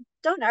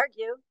 Don't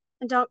argue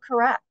and don't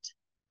correct.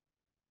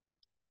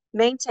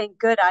 Maintain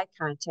good eye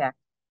contact.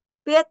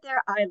 Be at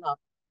their eye level.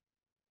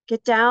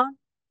 Get down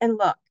and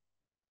look,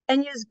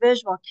 and use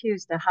visual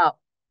cues to help.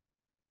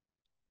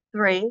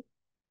 3,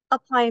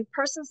 applying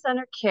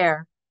person-centered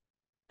care,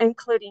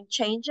 including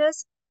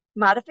changes,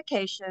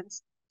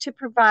 modifications to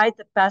provide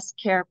the best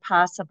care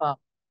possible.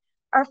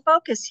 Our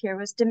focus here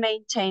was to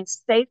maintain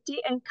safety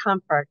and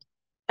comfort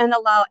and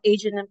allow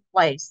aging in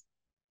place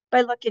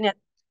by looking at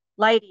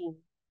lighting,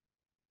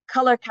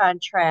 color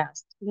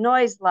contrast,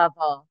 noise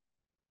level,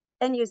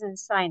 and using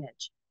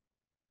signage.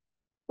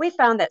 We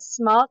found that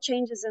small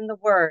changes in the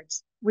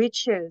words we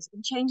choose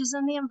and changes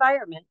in the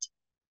environment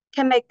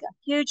can make a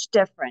huge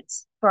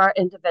difference for our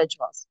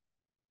individuals.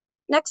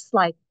 Next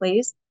slide,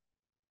 please.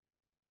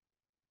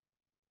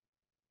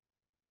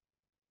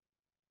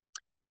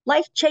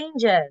 Life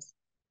changes.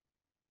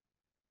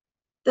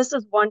 This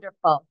is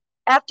wonderful.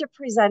 After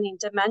presenting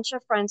Dementia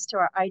Friends to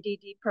our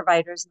IDD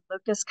providers in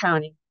Lucas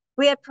County,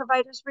 we had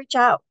providers reach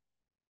out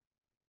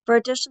for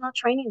additional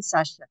training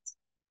sessions.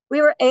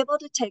 We were able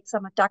to take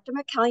some of Dr.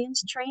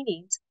 McCallion's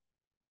trainings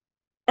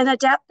and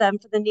adapt them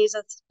for the needs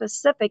of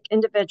specific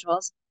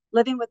individuals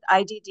living with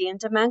IDD and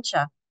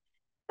dementia.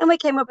 And we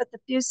came up with a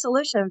few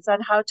solutions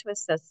on how to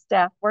assist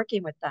staff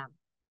working with them.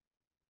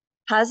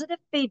 Positive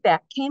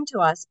feedback came to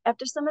us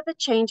after some of the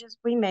changes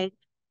we made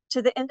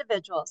to the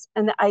individuals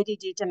in the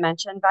IDD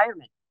dementia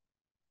environment.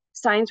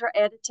 Signs were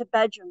added to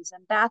bedrooms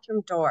and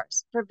bathroom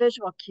doors for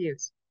visual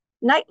cues.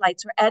 Night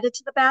lights were added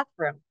to the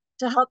bathroom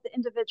to help the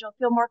individual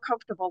feel more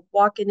comfortable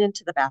walking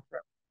into the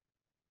bathroom.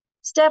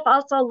 Staff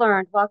also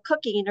learned while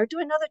cooking or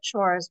doing other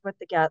chores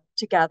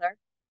together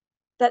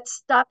that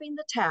stopping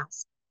the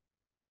task,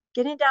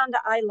 getting down to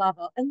eye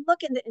level, and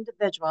looking at the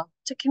individual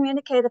to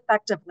communicate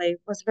effectively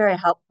was very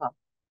helpful.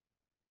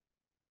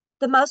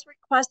 The most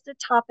requested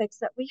topics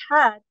that we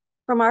had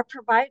from our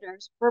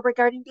providers were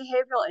regarding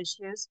behavioral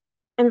issues,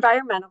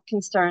 environmental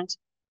concerns,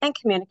 and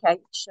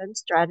communication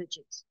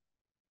strategies.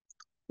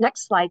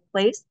 Next slide,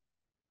 please.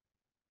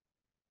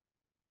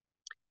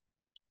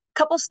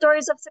 Couple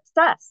stories of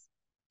success.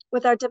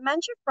 With our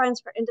Dementia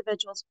Friends for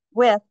individuals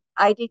with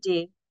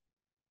IDD,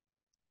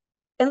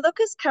 in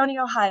Lucas County,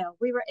 Ohio,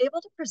 we were able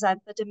to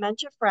present the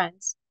Dementia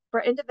Friends for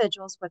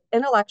individuals with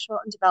intellectual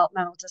and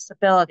developmental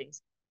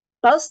disabilities.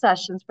 Both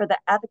sessions for the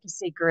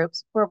advocacy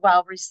groups were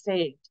well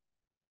received.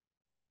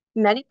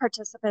 Many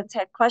participants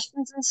had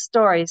questions and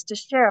stories to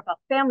share about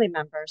family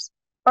members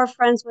or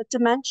friends with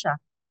dementia.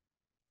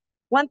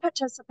 One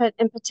participant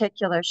in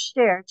particular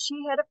shared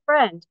she had a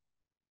friend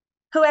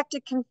who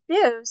acted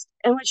confused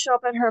and would show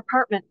up at her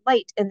apartment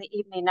late in the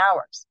evening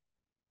hours.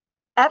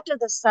 After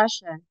the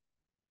session,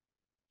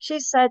 she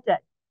said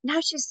that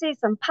now she sees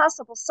some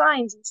possible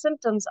signs and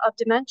symptoms of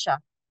dementia.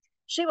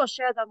 She will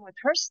share them with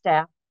her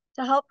staff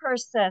to help her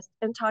assist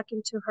in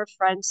talking to her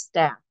friend's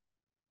staff.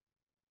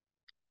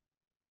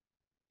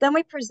 Then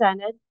we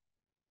presented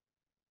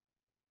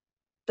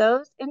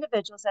those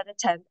individuals that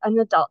attend an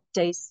adult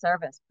day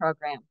service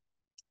program.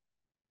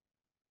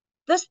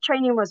 This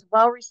training was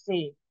well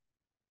received.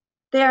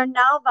 They are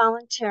now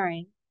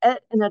volunteering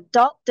at an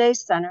adult day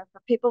center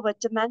for people with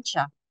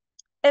dementia.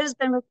 It has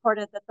been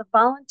reported that the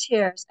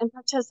volunteers and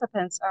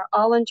participants are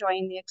all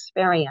enjoying the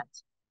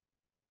experience.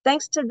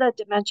 Thanks to the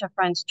Dementia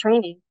Friends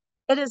training,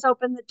 it has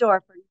opened the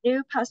door for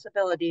new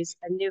possibilities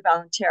and new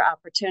volunteer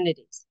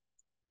opportunities.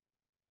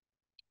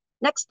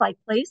 Next slide,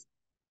 please.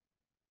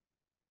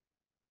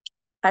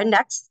 Our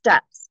next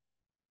steps.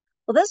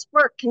 Well, this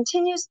work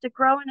continues to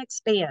grow and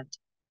expand.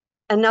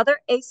 Another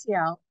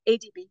ACL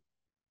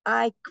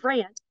ADBI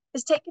grant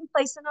is taking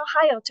place in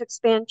Ohio to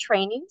expand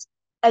trainings,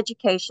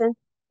 education,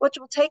 which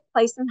will take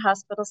place in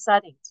hospital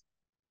settings.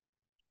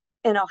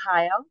 In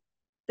Ohio,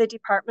 the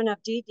Department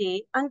of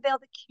DD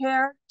unveiled the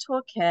CARE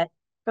Toolkit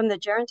from the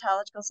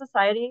Gerontological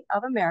Society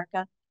of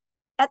America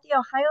at the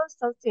Ohio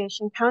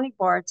Association County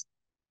Boards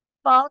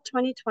Fall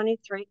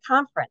 2023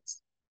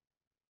 conference.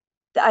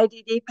 The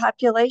IDD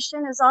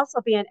population is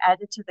also being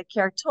added to the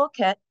CARE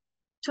Toolkit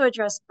to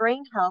address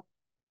brain health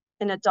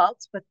in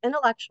adults with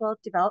intellectual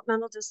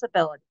developmental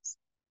disabilities.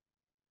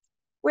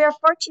 We are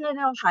fortunate in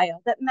Ohio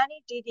that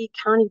many DD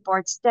County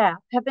Board staff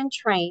have been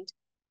trained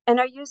and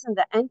are using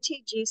the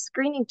NTG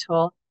screening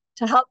tool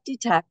to help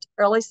detect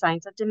early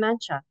signs of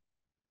dementia.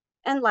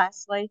 And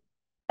lastly,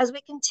 As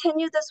we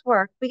continue this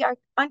work, we are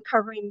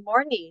uncovering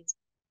more needs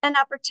and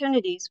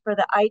opportunities for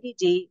the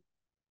IDD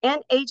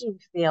and aging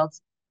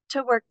fields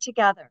to work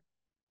together.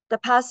 The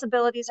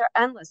possibilities are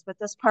endless with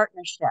this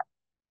partnership.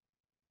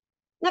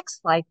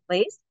 Next slide,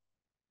 please.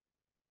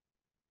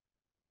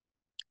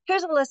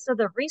 Here's a list of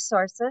the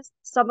resources,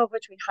 some of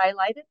which we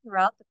highlighted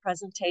throughout the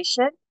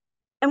presentation,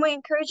 and we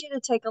encourage you to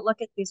take a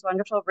look at these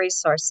wonderful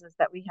resources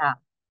that we have.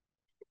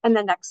 And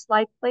the next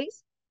slide,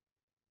 please.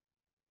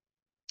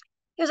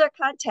 Here's our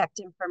contact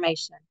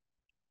information.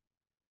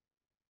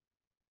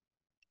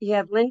 You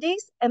have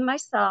Lindy's and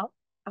myself,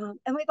 and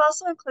we've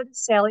also included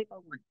Sally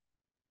Bowman,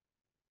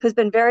 who's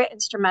been very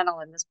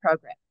instrumental in this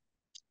program.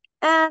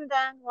 And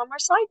then one more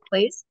slide,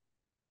 please.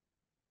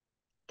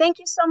 Thank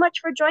you so much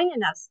for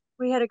joining us.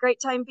 We had a great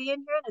time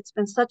being here, and it's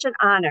been such an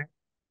honor.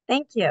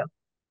 Thank you.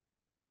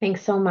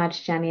 Thanks so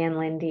much, Jenny and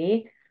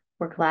Lindy.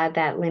 We're glad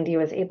that Lindy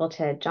was able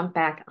to jump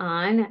back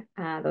on.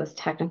 Those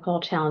technical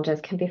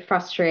challenges can be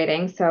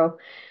frustrating, so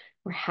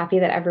we're happy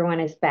that everyone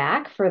is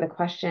back for the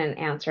question and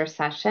answer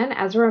session.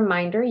 As a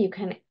reminder, you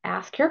can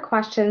ask your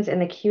questions in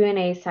the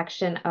Q&A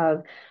section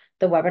of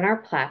the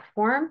webinar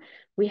platform.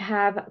 We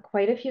have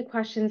quite a few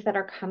questions that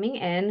are coming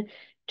in.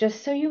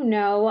 Just so you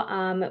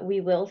know, we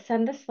will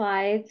send the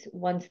slides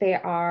once they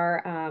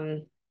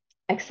are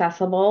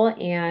accessible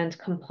and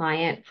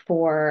compliant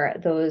for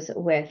those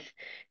with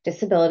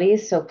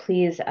disabilities. So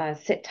please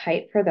sit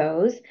tight for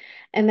those.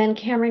 And then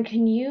Cameron,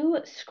 can you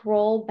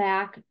scroll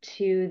back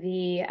to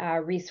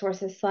the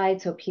resources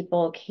slide so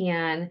people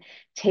can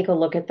take a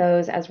look at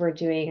those as we're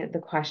doing the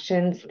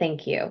questions?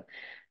 Thank you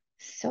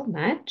so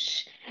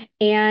much.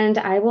 And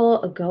I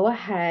will go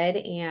ahead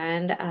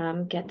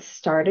and get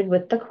started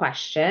with the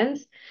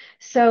questions.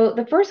 So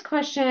the first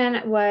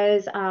question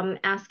was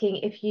asking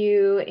if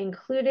you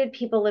included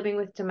people living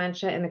with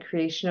dementia in the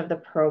creation of the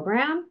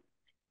program.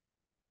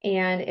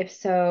 And if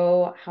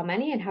so, how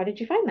many and how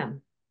did you find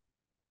them?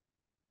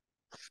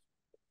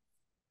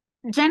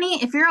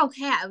 Jenny, if you're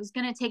okay, I was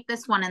going to take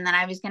this one and then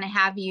I was going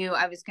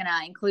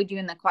to include you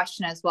in the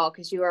question as well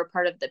because you are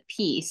part of the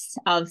piece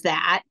of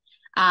that.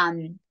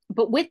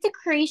 But with the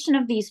creation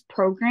of these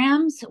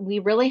programs, we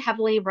really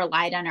heavily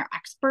relied on our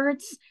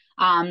experts,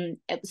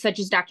 such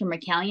as Dr.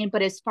 McCallion.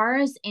 But as far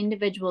as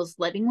individuals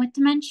living with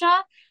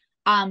dementia,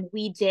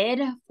 we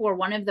did, for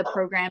one of the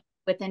programs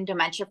within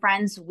Dementia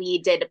Friends,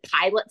 we did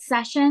pilot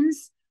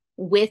sessions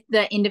with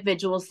the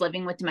individuals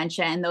living with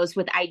dementia and those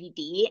with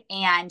IDD,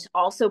 and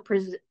also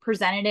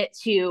presented it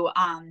to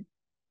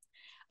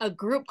a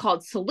group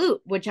called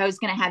Salute, which I was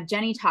going to have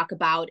Jenny talk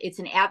about. It's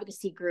an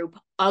advocacy group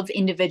of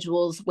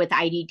individuals with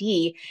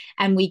IDD,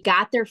 and we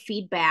got their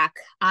feedback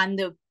on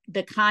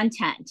the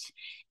content.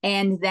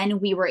 And then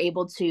we were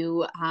able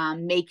to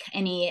make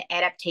any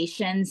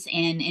adaptations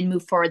and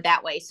move forward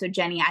that way. So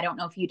Jenny, I don't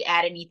know if you'd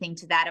add anything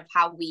to that of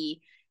how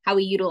we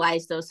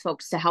utilize those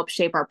folks to help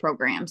shape our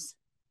programs.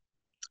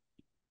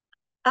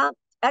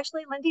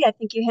 Actually, Lindy, I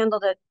think you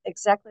handled it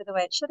exactly the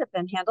way it should have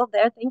been handled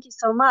there. Thank you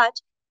so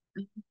much.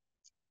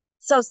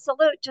 So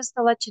Salute, just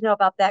to let you know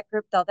about that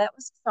group, though, that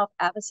was a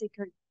self-advocacy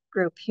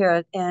group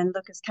here in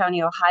Lucas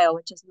County, Ohio,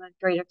 which is in the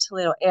greater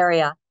Toledo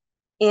area.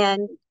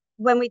 And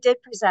when we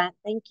did present,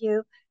 thank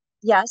you,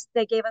 yes,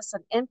 they gave us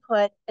some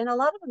input, and a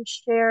lot of them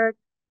shared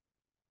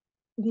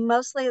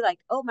mostly like,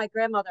 oh, my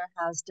grandmother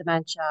has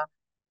dementia,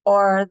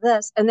 or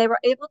this, and they were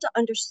able to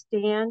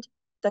understand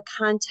the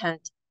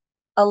content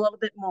a little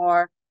bit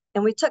more.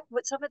 And we took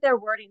what some of their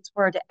wordings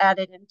were to add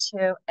it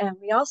into. And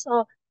we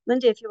also,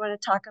 Lindy, if you want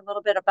to talk a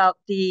little bit about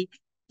the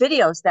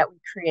videos that we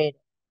created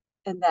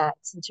and that,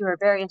 since you were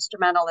very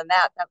instrumental in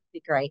that, that would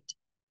be great.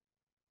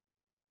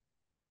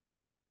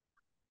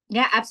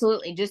 Yeah,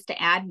 absolutely. Just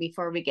to add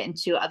before we get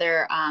into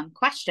other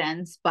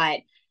questions,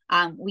 but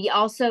we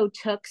also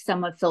took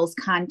some of Phil's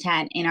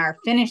content in our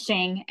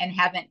finishing and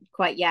haven't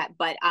quite yet,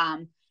 but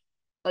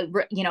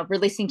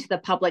releasing to the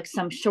public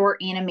some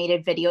short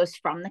animated videos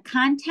from the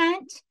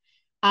content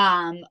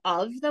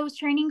of those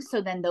trainings.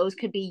 So then those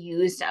could be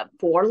used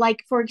for,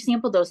 like, for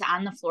example, those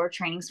on the floor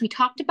trainings we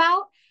talked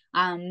about.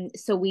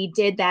 So we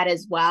did that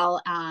as well.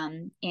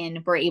 And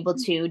we're able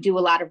to do a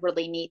lot of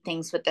really neat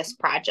things with this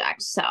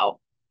project.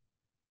 So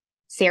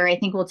Sarah, I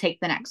think we'll take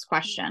the next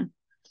question.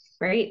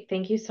 Great.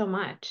 Thank you so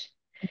much.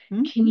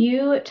 Can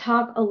you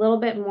talk a little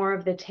bit more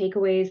of the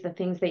takeaways, the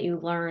things that you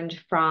learned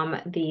from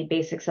the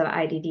basics of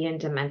IDD and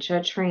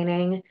dementia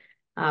training?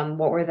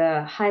 What were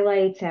the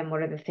highlights and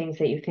what are the things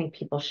that you think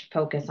people should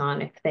focus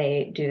on if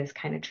they do this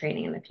kind of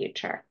training in the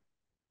future?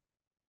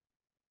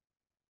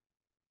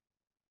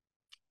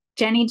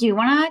 Jenny, do you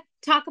want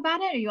to talk about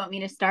it or you want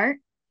me to start?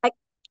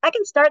 I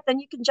can start, then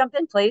you can jump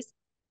in, please.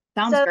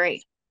 Sounds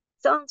great.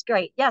 Sounds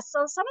great. Yes.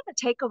 So some of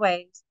the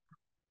takeaways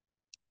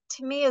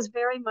to me is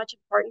very much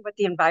important with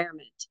the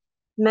environment.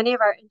 Many of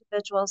our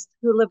individuals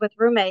who live with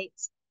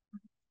roommates,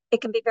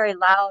 it can be very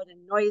loud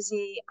and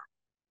noisy,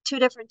 2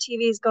 different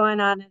TVs going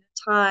on at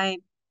a time,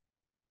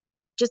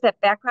 just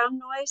that background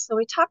noise. So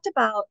we talked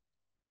about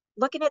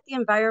looking at the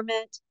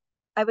environment.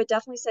 I would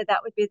definitely say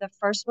that would be the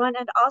first one.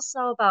 And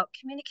also about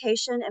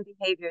communication and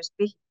behaviors,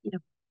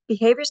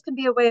 behaviors can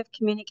be a way of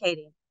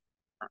communicating.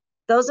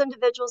 Those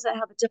individuals that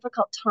have a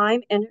difficult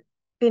time in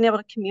being able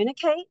to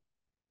communicate,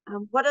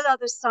 what are the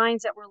other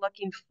signs that we're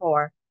looking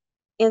for?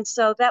 And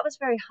so that was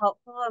very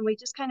helpful. And we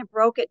just kind of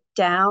broke it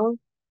down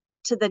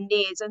to the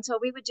needs. And so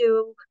we wouldn't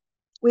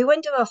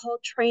do a whole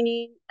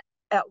training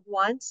at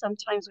once.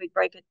 Sometimes we'd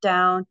break it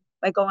down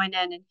by going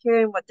in and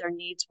hearing what their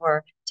needs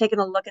were, taking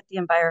a look at the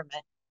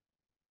environment.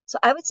 So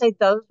I would say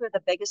those were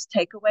the biggest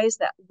takeaways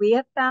that we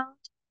have found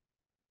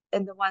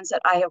and the ones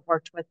that I have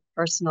worked with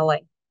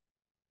personally.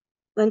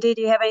 Lindy,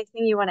 do you have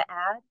anything you want to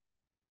add?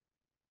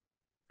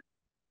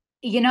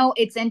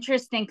 It's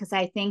interesting because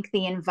I think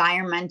the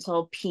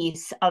environmental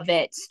piece of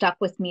it stuck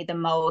with me the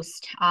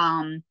most.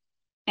 And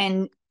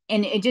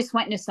it just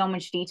went into so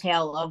much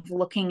detail of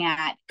looking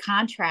at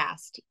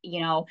contrast,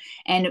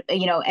 and,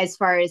 as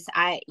far as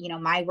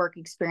my work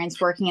experience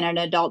working in an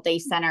adult day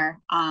center,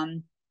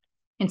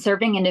 and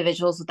serving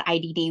individuals with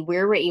IDD, we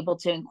were able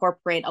to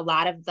incorporate a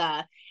lot of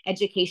the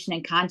education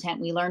and content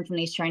we learned from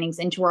these trainings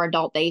into our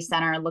adult day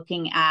center,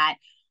 looking at,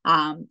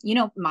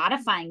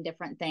 modifying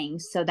different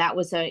things. So that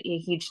was a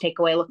huge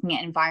takeaway, looking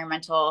at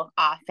environmental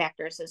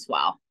factors as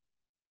well.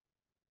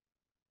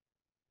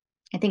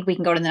 I think we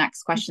can go to the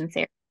next question,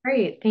 Sarah.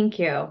 Great, thank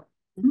you.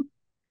 Mm-hmm.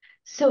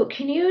 So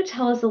can you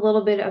tell us a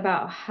little bit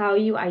about how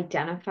you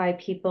identify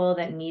people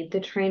that need the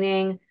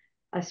training,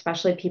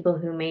 especially people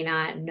who may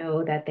not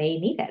know that they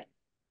need it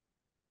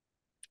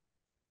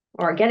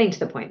or getting to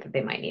the point that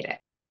they might need it?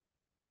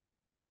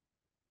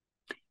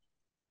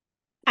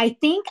 I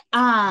think,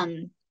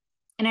 and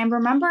I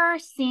remember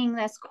seeing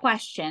this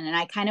question and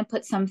I kind of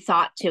put some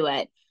thought to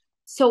it.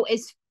 So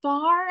as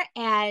far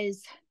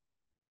as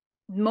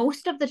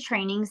most of the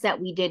trainings that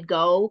we did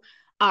go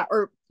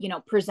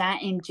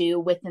present and do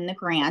within the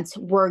grants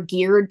were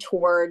geared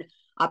toward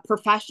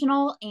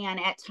professional and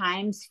at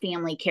times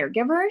family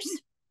caregivers.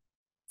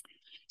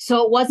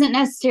 So it wasn't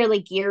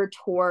necessarily geared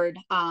toward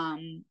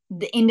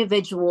the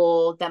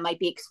individual that might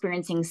be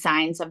experiencing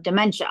signs of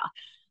dementia.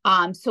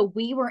 So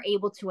we were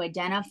able to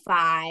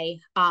identify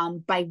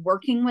by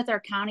working with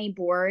our county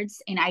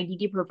boards and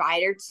IDD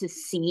providers to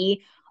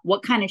see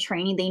what kind of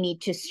training they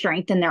need to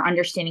strengthen their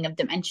understanding of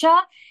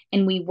dementia.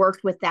 And we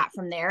worked with that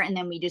from there. And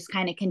then we just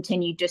kind of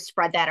continued to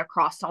spread that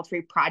across all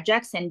 3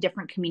 projects and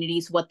different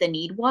communities, what the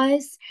need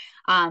was.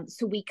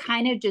 So we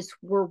kind of just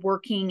were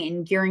working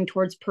and gearing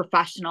towards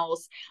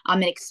professionals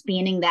and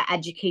expanding that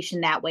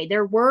education that way.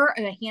 There were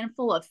a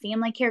handful of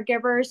family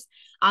caregivers,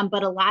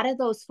 but a lot of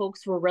those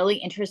folks were really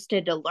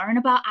interested to learn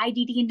about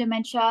IDD and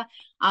dementia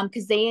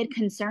because they had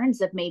concerns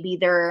of maybe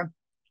their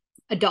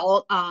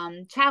adult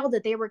child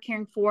that they were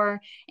caring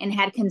for and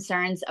had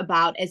concerns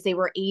about as they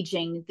were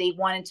aging. They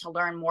wanted to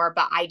learn more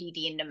about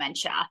IDD and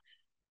dementia.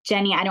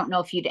 Jenny, I don't know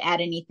if you'd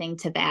add anything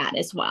to that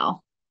as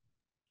well.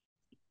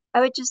 I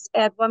would just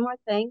add one more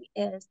thing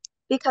is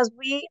because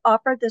we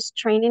offered this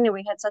training and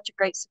we had such a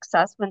great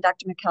success when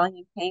Dr.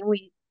 McKellion came,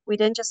 we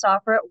didn't just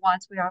offer it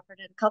once, we offered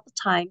it a couple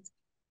times.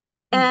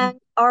 Mm-hmm. And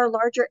our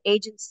larger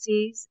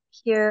agencies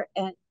here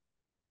in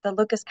the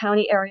Lucas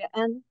County area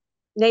and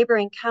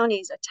neighboring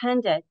counties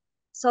attended.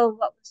 So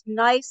what was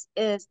nice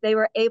is they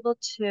were able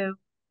to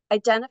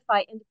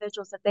identify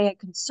individuals that they had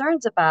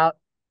concerns about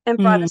and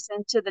brought us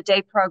into the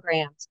day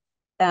programs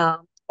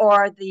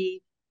or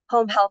the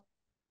home health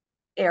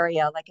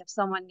area. Like if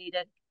someone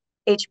needed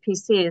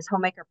HPC, is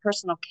homemaker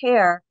personal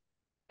care,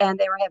 and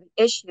they were having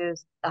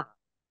issues,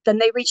 then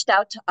they reached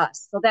out to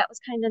us. So that was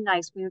kind of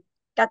nice. We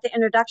got the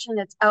introduction,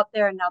 it's out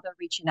there, and now they're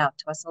reaching out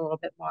to us a little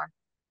bit more.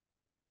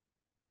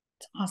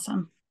 That's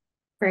awesome.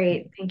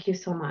 Great, thank you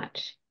so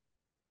much.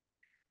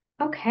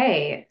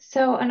 Okay,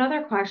 so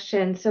another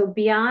question. So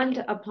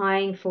beyond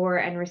applying for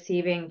and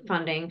receiving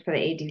funding for the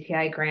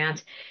ADPI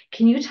grant,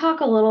 can you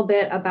talk a little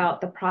bit about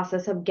the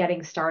process of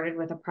getting started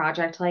with a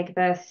project like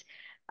this?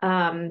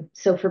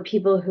 So for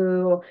people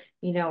who,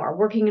 are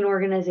working in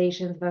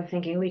organizations that are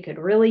thinking we could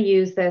really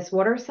use this,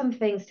 what are some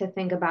things to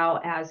think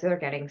about as they're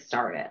getting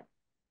started?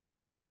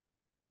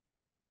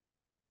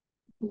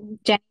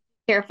 Jenny,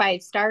 care if I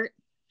start?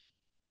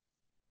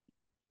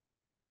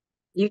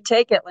 You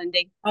take it,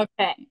 Lindy.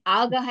 Okay,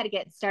 I'll go ahead and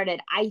get started.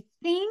 I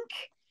think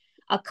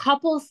a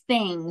couple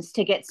things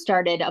to get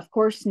started. Of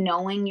course,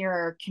 knowing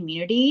your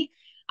community,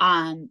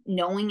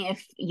 knowing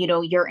if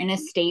you're in a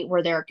state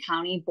where there are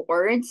county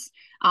boards,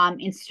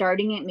 and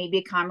starting it maybe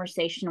a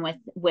conversation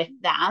with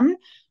them,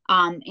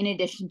 in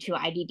addition to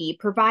IDD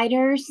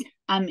providers,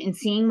 and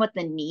seeing what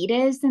the need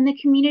is in the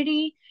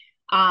community,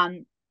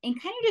 and kind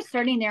of just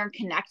starting there and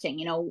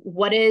connecting.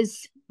 What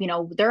is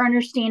their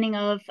understanding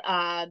of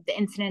the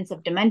incidence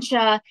of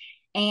dementia,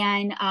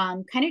 and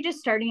kind of just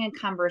starting a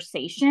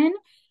conversation.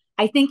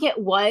 I think it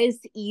was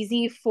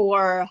easy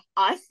for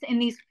us in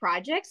these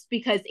projects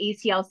because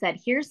ACL said,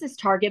 here's this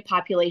target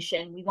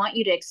population. We want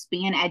you to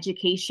expand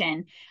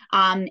education.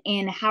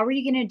 And how are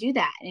you going to do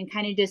that? And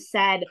kind of just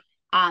said,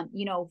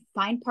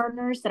 find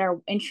partners that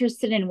are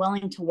interested and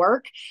willing to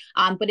work.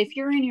 But if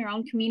you're in your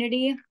own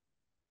community,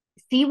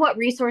 see what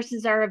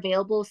resources are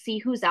available, see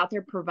who's out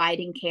there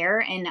providing care,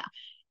 and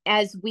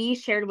as we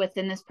shared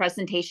within this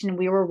presentation,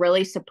 we were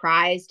really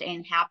surprised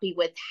and happy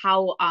with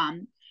how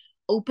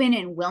open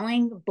and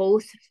willing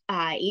both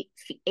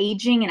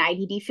aging and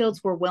IDD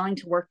fields were willing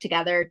to work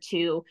together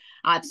to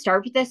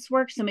start with this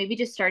work. So maybe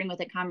just starting with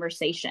a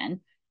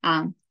conversation.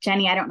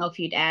 Jenny, I don't know if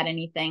you'd add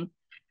anything.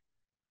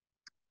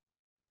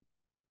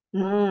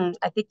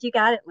 I think you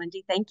got it,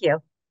 Lindy. Thank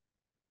you.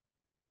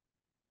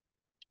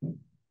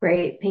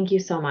 Great. Thank you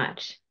so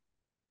much.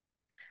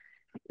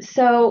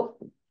 So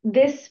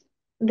this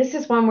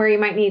is one where you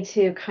might need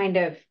to kind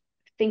of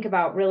think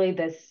about really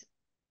this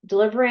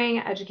delivering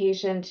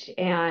education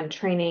and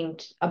training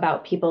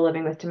about people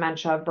living with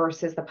dementia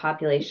versus the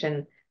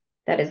population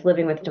that is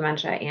living with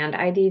dementia and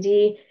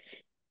IDD.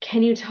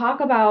 Can you talk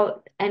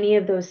about any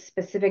of those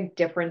specific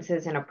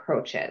differences in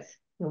approaches?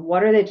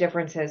 What are the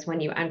differences when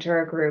you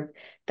enter a group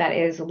that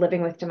is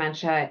living with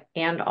dementia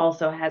and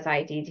also has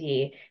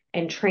IDD,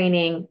 and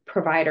training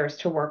providers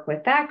to work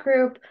with that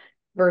group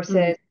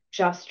versus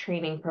just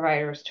training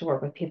providers to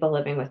work with people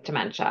living with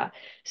dementia?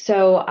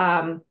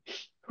 So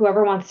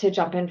whoever wants to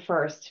jump in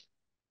first,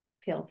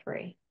 feel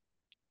free.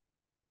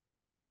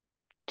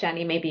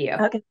 Jenny, maybe you.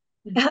 Okay.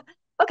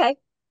 Okay.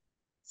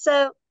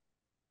 So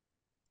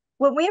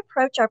when we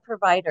approach our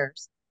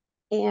providers,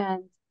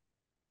 and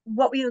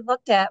what we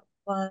looked at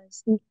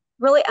was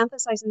really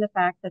emphasizing the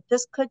fact that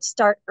this could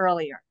start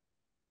earlier.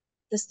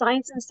 The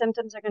signs and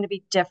symptoms are going to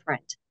be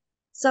different.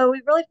 So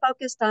we really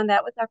focused on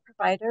that with our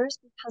providers,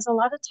 because a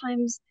lot of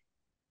times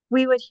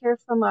we would hear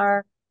from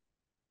our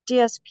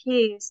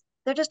DSPs,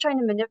 they're just trying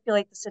to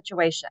manipulate the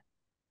situation.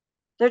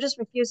 They're just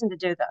refusing to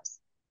do this.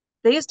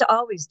 They used to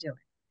always do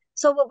it.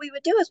 So what we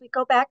would do is we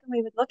go back and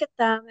we would look at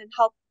them and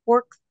help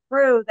work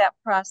through that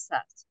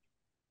process.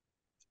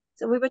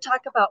 So we would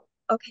talk about,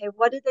 okay,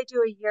 what did they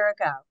do a year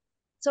ago?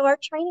 So our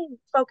training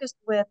focused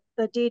with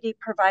the DD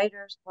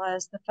providers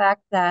was the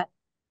fact that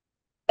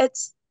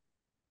it's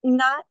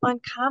not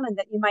uncommon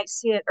that you might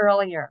see it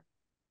earlier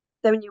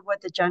than you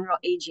would the general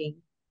aging.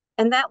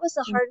 And that was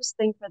the hardest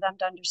thing for them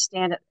to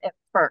understand at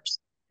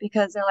first,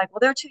 because they're like, well,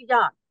 they're too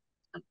young.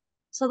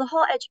 So the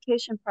whole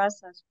education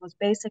process was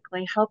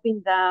basically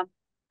helping them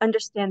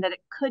understand that it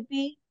could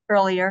be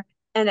earlier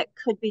and it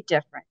could be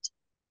different.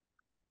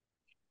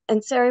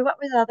 And Sari, what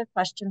were the other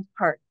questions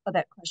part of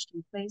that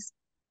question, please?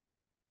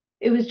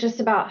 It was just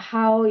about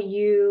how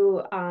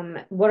you,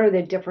 what are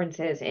the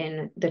differences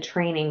in the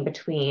training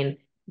between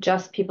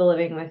just people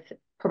living with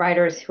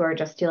providers who are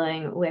just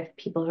dealing with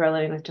people who are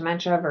living with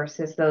dementia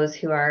versus those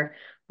who are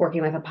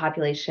working with a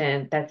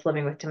population that's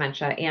living with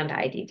dementia and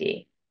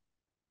IDD?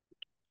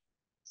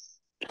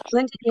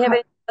 Linda, do you have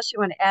anything else you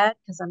want to add?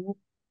 Because looks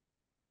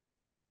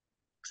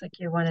like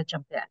you want to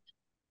jump in.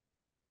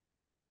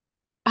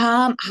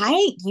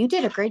 You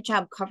did a great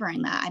job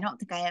covering that. I don't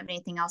think I have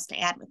anything else to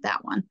add with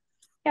that one.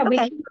 Yeah, we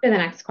can go to the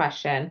next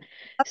question.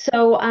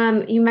 So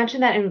you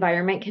mentioned that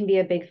environment can be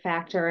a big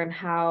factor in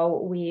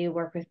how we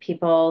work with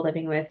people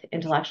living with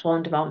intellectual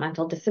and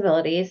developmental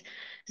disabilities.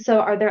 So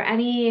are there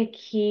any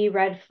key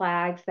red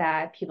flags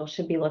that people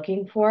should be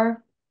looking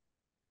for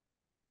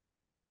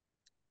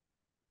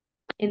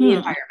in the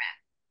environment?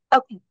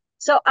 Okay,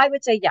 so I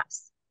would say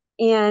yes.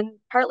 And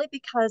partly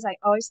because I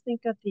always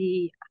think of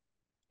the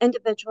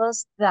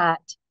individuals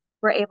that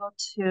were able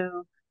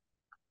to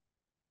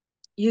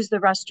use the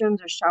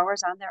restrooms or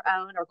showers on their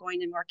own or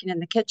going and working in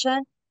the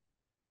kitchen.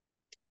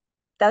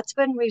 That's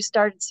when we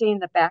started seeing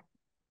the back,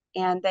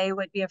 and they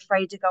would be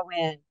afraid to go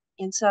in.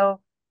 And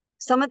so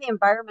some of the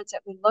environments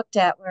that we looked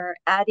at were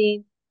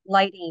adding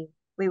lighting.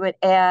 We would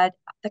add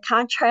the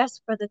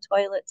contrast for the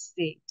toilet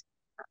seat.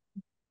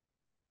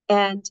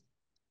 And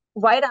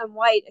white on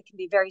white, it can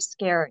be very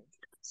scary.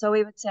 So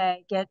we would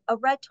say, get a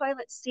red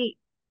toilet seat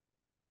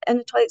and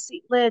the toilet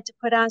seat lid to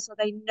put on so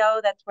they know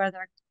that's where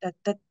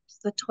that's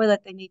the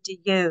toilet they need to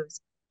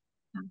use.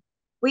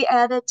 We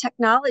added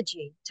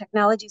technology.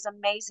 Technology is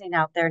amazing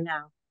out there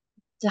now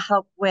to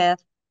help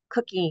with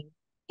cooking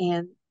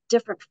and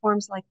different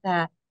forms like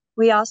that.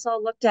 We also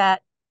looked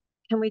at,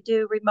 can we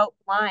do remote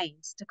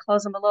blinds to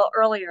close them a little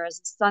earlier as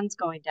the sun's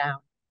going down?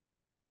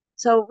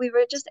 So we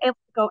were just able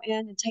to go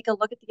in and take a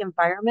look at the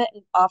environment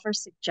and offer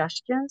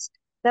suggestions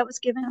that was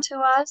given to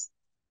us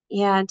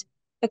and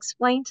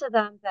explain to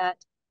them that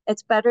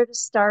it's better to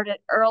start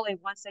it early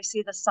once they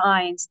see the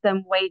signs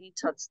than waiting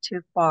till it's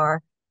too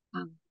far,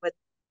 with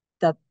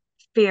the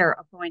fear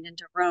of going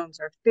into rooms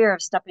or fear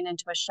of stepping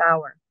into a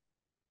shower.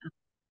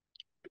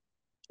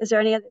 Is there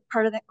any other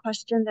part of that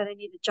question that I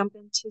need to jump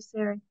into,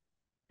 Sari?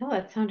 No,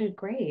 that sounded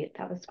great.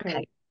 That was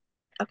great.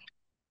 Okay.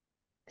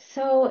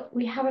 So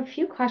we have a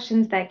few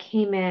questions that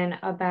came in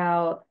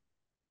about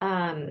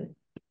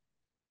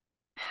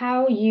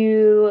how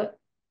you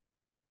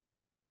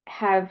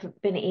have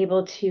been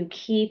able to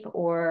keep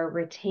or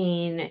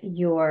retain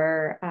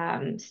your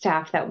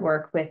staff that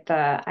work with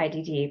the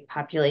IDD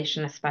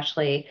population,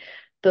 especially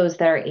those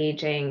that are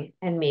aging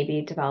and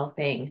maybe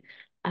developing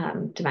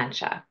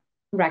dementia,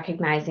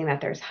 recognizing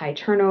that there's high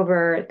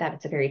turnover, that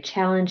it's a very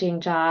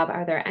challenging job.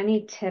 Are there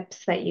any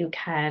tips that you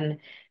can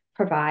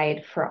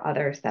provide for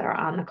others that are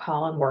on the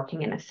call and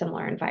working in a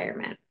similar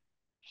environment?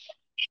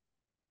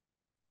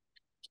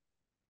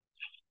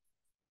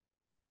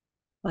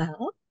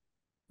 Well,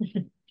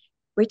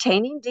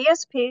 retaining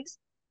DSPs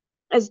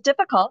is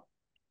difficult,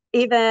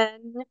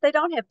 even if they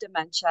don't have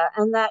dementia.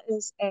 And that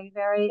is a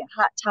very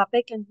hot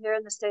topic in here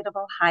in the state of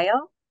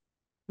Ohio.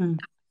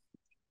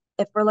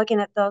 If we're looking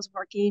at those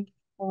working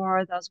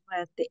for those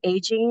with the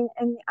aging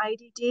and the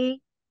IDD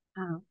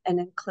and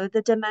include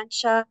the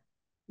dementia,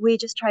 we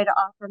just try to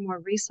offer more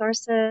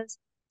resources,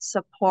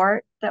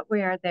 support, that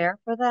we are there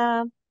for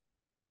them.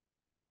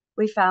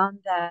 We found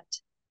that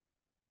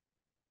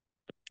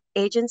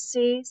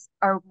agencies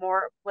are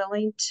more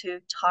willing to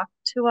talk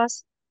to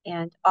us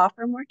and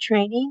offer more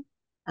training.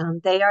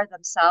 They are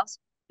themselves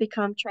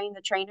become train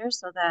the trainers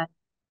so that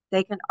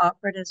they can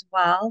offer it as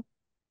well.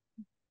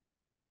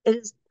 It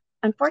is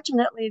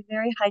unfortunately a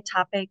very high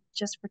topic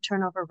just for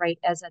turnover rate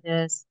as it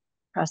is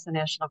across the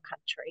national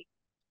country.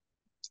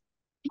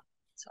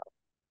 So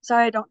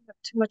sorry, I don't have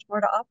too much more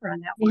to offer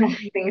on that one. Yeah,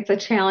 I think it's a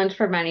challenge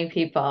for many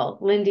people.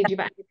 Lindy, do you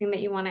have anything that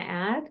you want to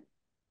add?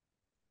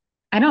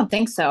 I don't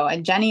think so.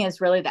 And Jenny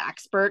is really the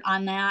expert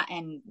on that,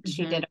 and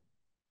she did a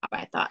job,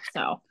 I thought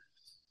so.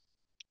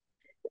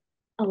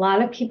 A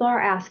lot of people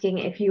are asking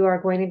if you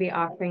are going to be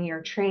offering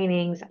your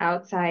trainings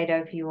outside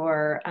of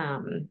your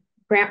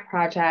grant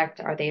project.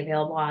 Are they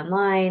available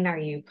online? Are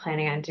you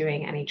planning on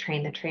doing any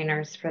train the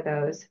trainers for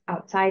those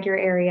outside your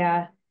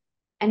area?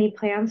 Any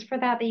plans for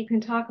that you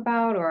can talk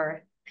about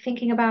or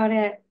thinking about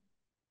it?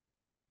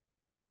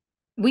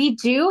 We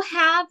do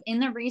have in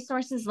the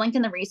resources, linked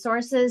in the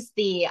resources,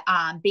 the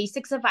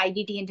basics of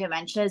IDD and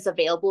dementia is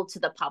available to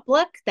the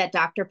public that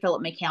Dr.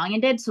 Philip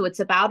McCallion did. So it's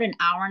about an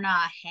hour and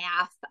a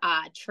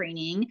half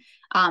training,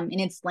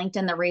 and it's linked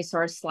in the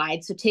resource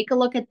slide. So take a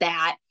look at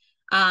that.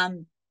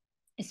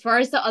 As far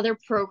as the other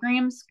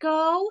programs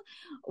go,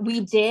 we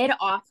did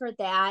offer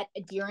that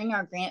during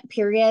our grant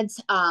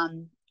periods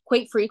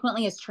quite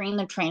frequently as train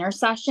the trainer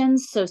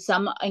sessions. So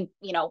some,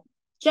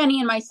 Jenny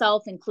and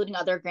myself, including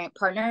other grant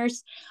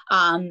partners,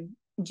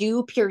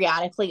 do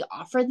periodically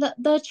offer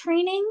the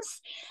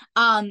trainings.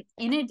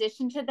 In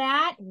addition to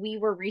that, we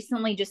were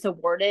recently just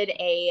awarded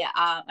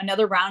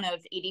another round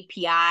of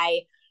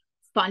ADPI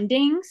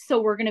funding.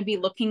 So we're going to be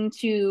looking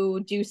to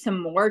do some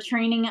more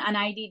training on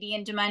IDD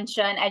and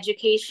dementia and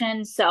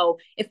education. So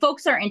if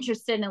folks are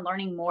interested in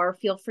learning more,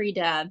 feel free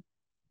to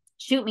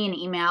shoot me an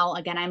email.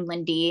 Again, I'm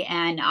Lindy.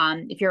 And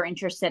if you're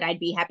interested, I'd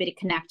be happy to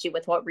connect you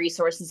with what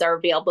resources are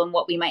available and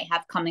what we might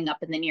have coming up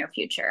in the near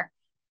future.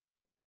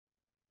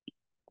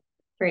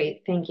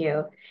 Great, thank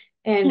you.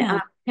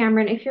 And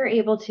Cameron, if you're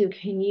able to,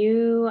 can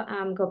you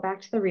go back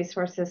to the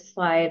resources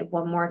slide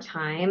one more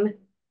time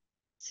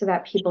so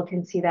that people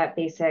can see that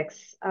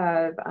basics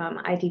of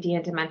IDD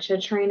and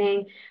dementia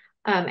training?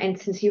 And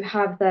since you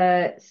have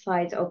the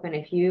slides open,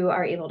 if you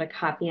are able to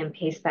copy and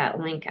paste that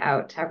link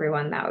out to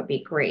everyone, that would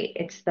be great.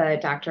 It's the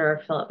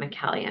Dr. Philip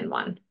McCallion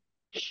one.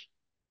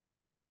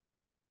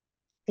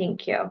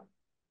 Thank you.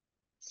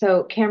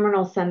 So Cameron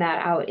will send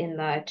that out in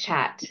the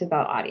chat to the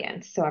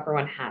audience so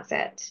everyone has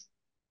it.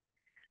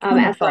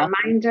 As a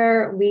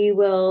reminder, we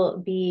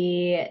will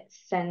be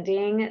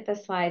sending the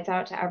slides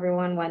out to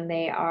everyone when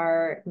they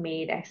are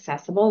made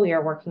accessible. We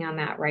are working on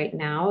that right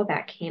now.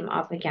 That came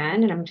up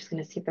again, and I'm just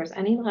going to see if there's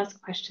any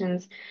last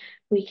questions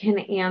we can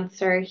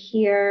answer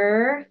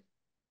here.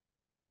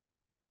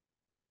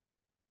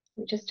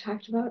 We just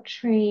talked about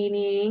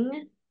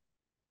training.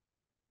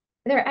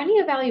 Are there any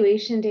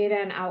evaluation data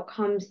and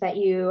outcomes that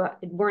you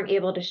weren't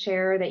able to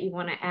share that you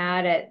want to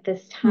add at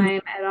this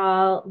time at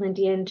all?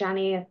 Lindy and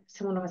Jenny,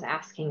 someone was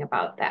asking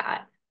about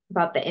that,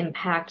 about the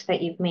impact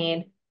that you've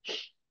made.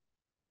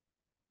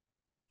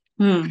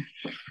 And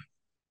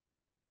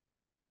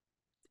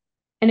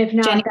if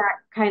not Jenny, that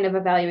kind of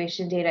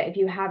evaluation data, if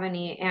you have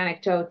any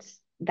anecdotes,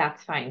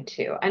 that's fine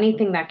too.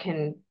 Anything that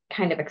can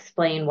kind of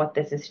explain what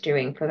this is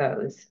doing for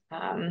those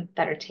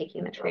that are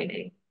taking the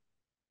training.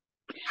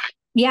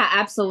 Yeah,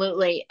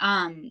 absolutely.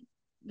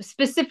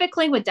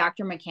 Specifically with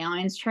Dr.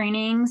 McCallion's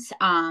trainings,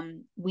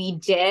 we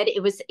did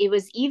a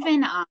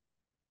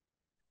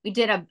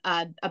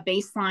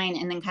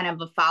baseline and then kind of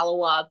a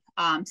follow-up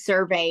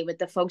survey with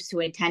the folks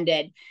who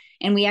attended.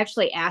 And we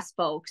actually asked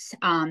folks,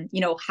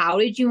 how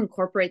did you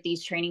incorporate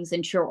these trainings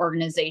into your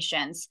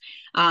organizations?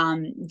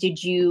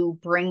 Did you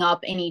bring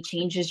up any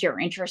changes you're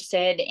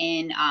interested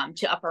in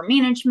to upper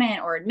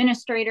management or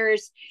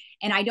administrators?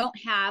 And I don't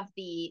have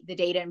the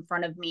data in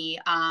front of me,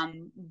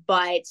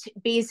 but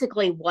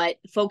basically what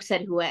folks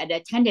said who had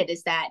attended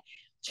is that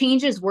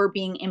changes were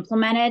being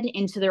implemented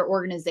into their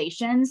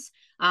organizations.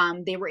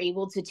 They were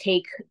able to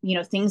take,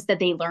 things that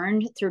they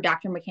learned through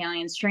Dr.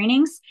 McCallion's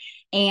trainings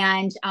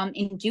and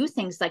do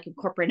things like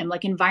incorporate them,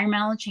 like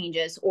environmental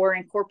changes or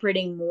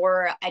incorporating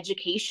more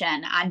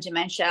education on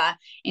dementia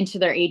into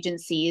their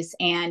agencies.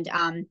 And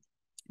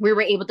we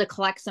were able to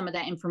collect some of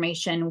that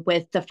information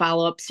with the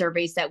follow-up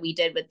surveys that we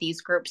did with these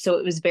groups. So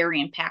it was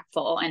very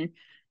impactful. And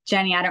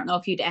Jenny, I don't know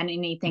if you'd add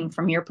anything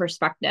from your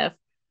perspective.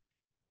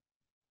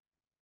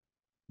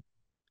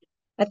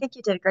 I think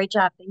you did a great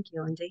job. Thank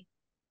you, Lindy.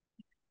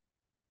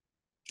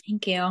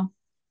 Thank you.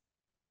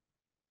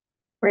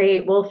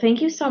 Great. Well,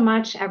 thank you so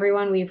much,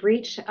 everyone. We've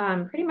reached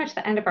pretty much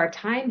the end of our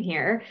time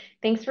here.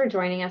 Thanks for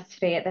joining us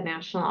today at the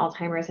National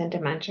Alzheimer's and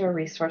Dementia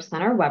Resource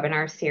Center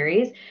webinar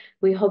series.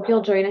 We hope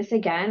you'll join us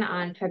again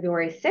on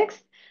February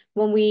 6th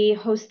when we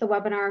host the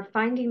webinar,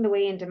 Finding the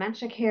Way in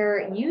Dementia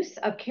Care, Use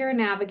of Care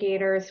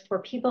Navigators for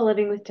People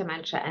Living with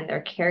Dementia and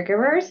Their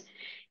Caregivers.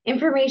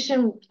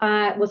 Information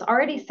was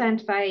already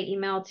sent via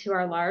email to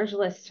our large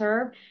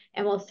listserv,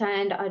 and we'll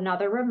send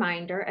another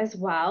reminder as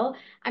well.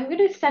 I'm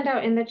going to send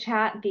out in the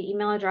chat the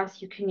email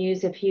address you can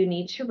use if you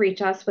need to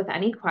reach us with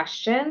any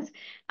questions.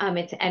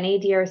 It's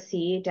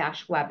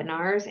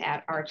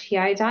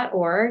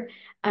nadrc-webinars@rti.org.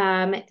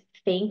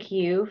 Thank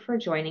you for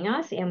joining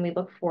us, and we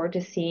look forward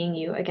to seeing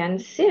you again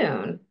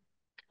soon.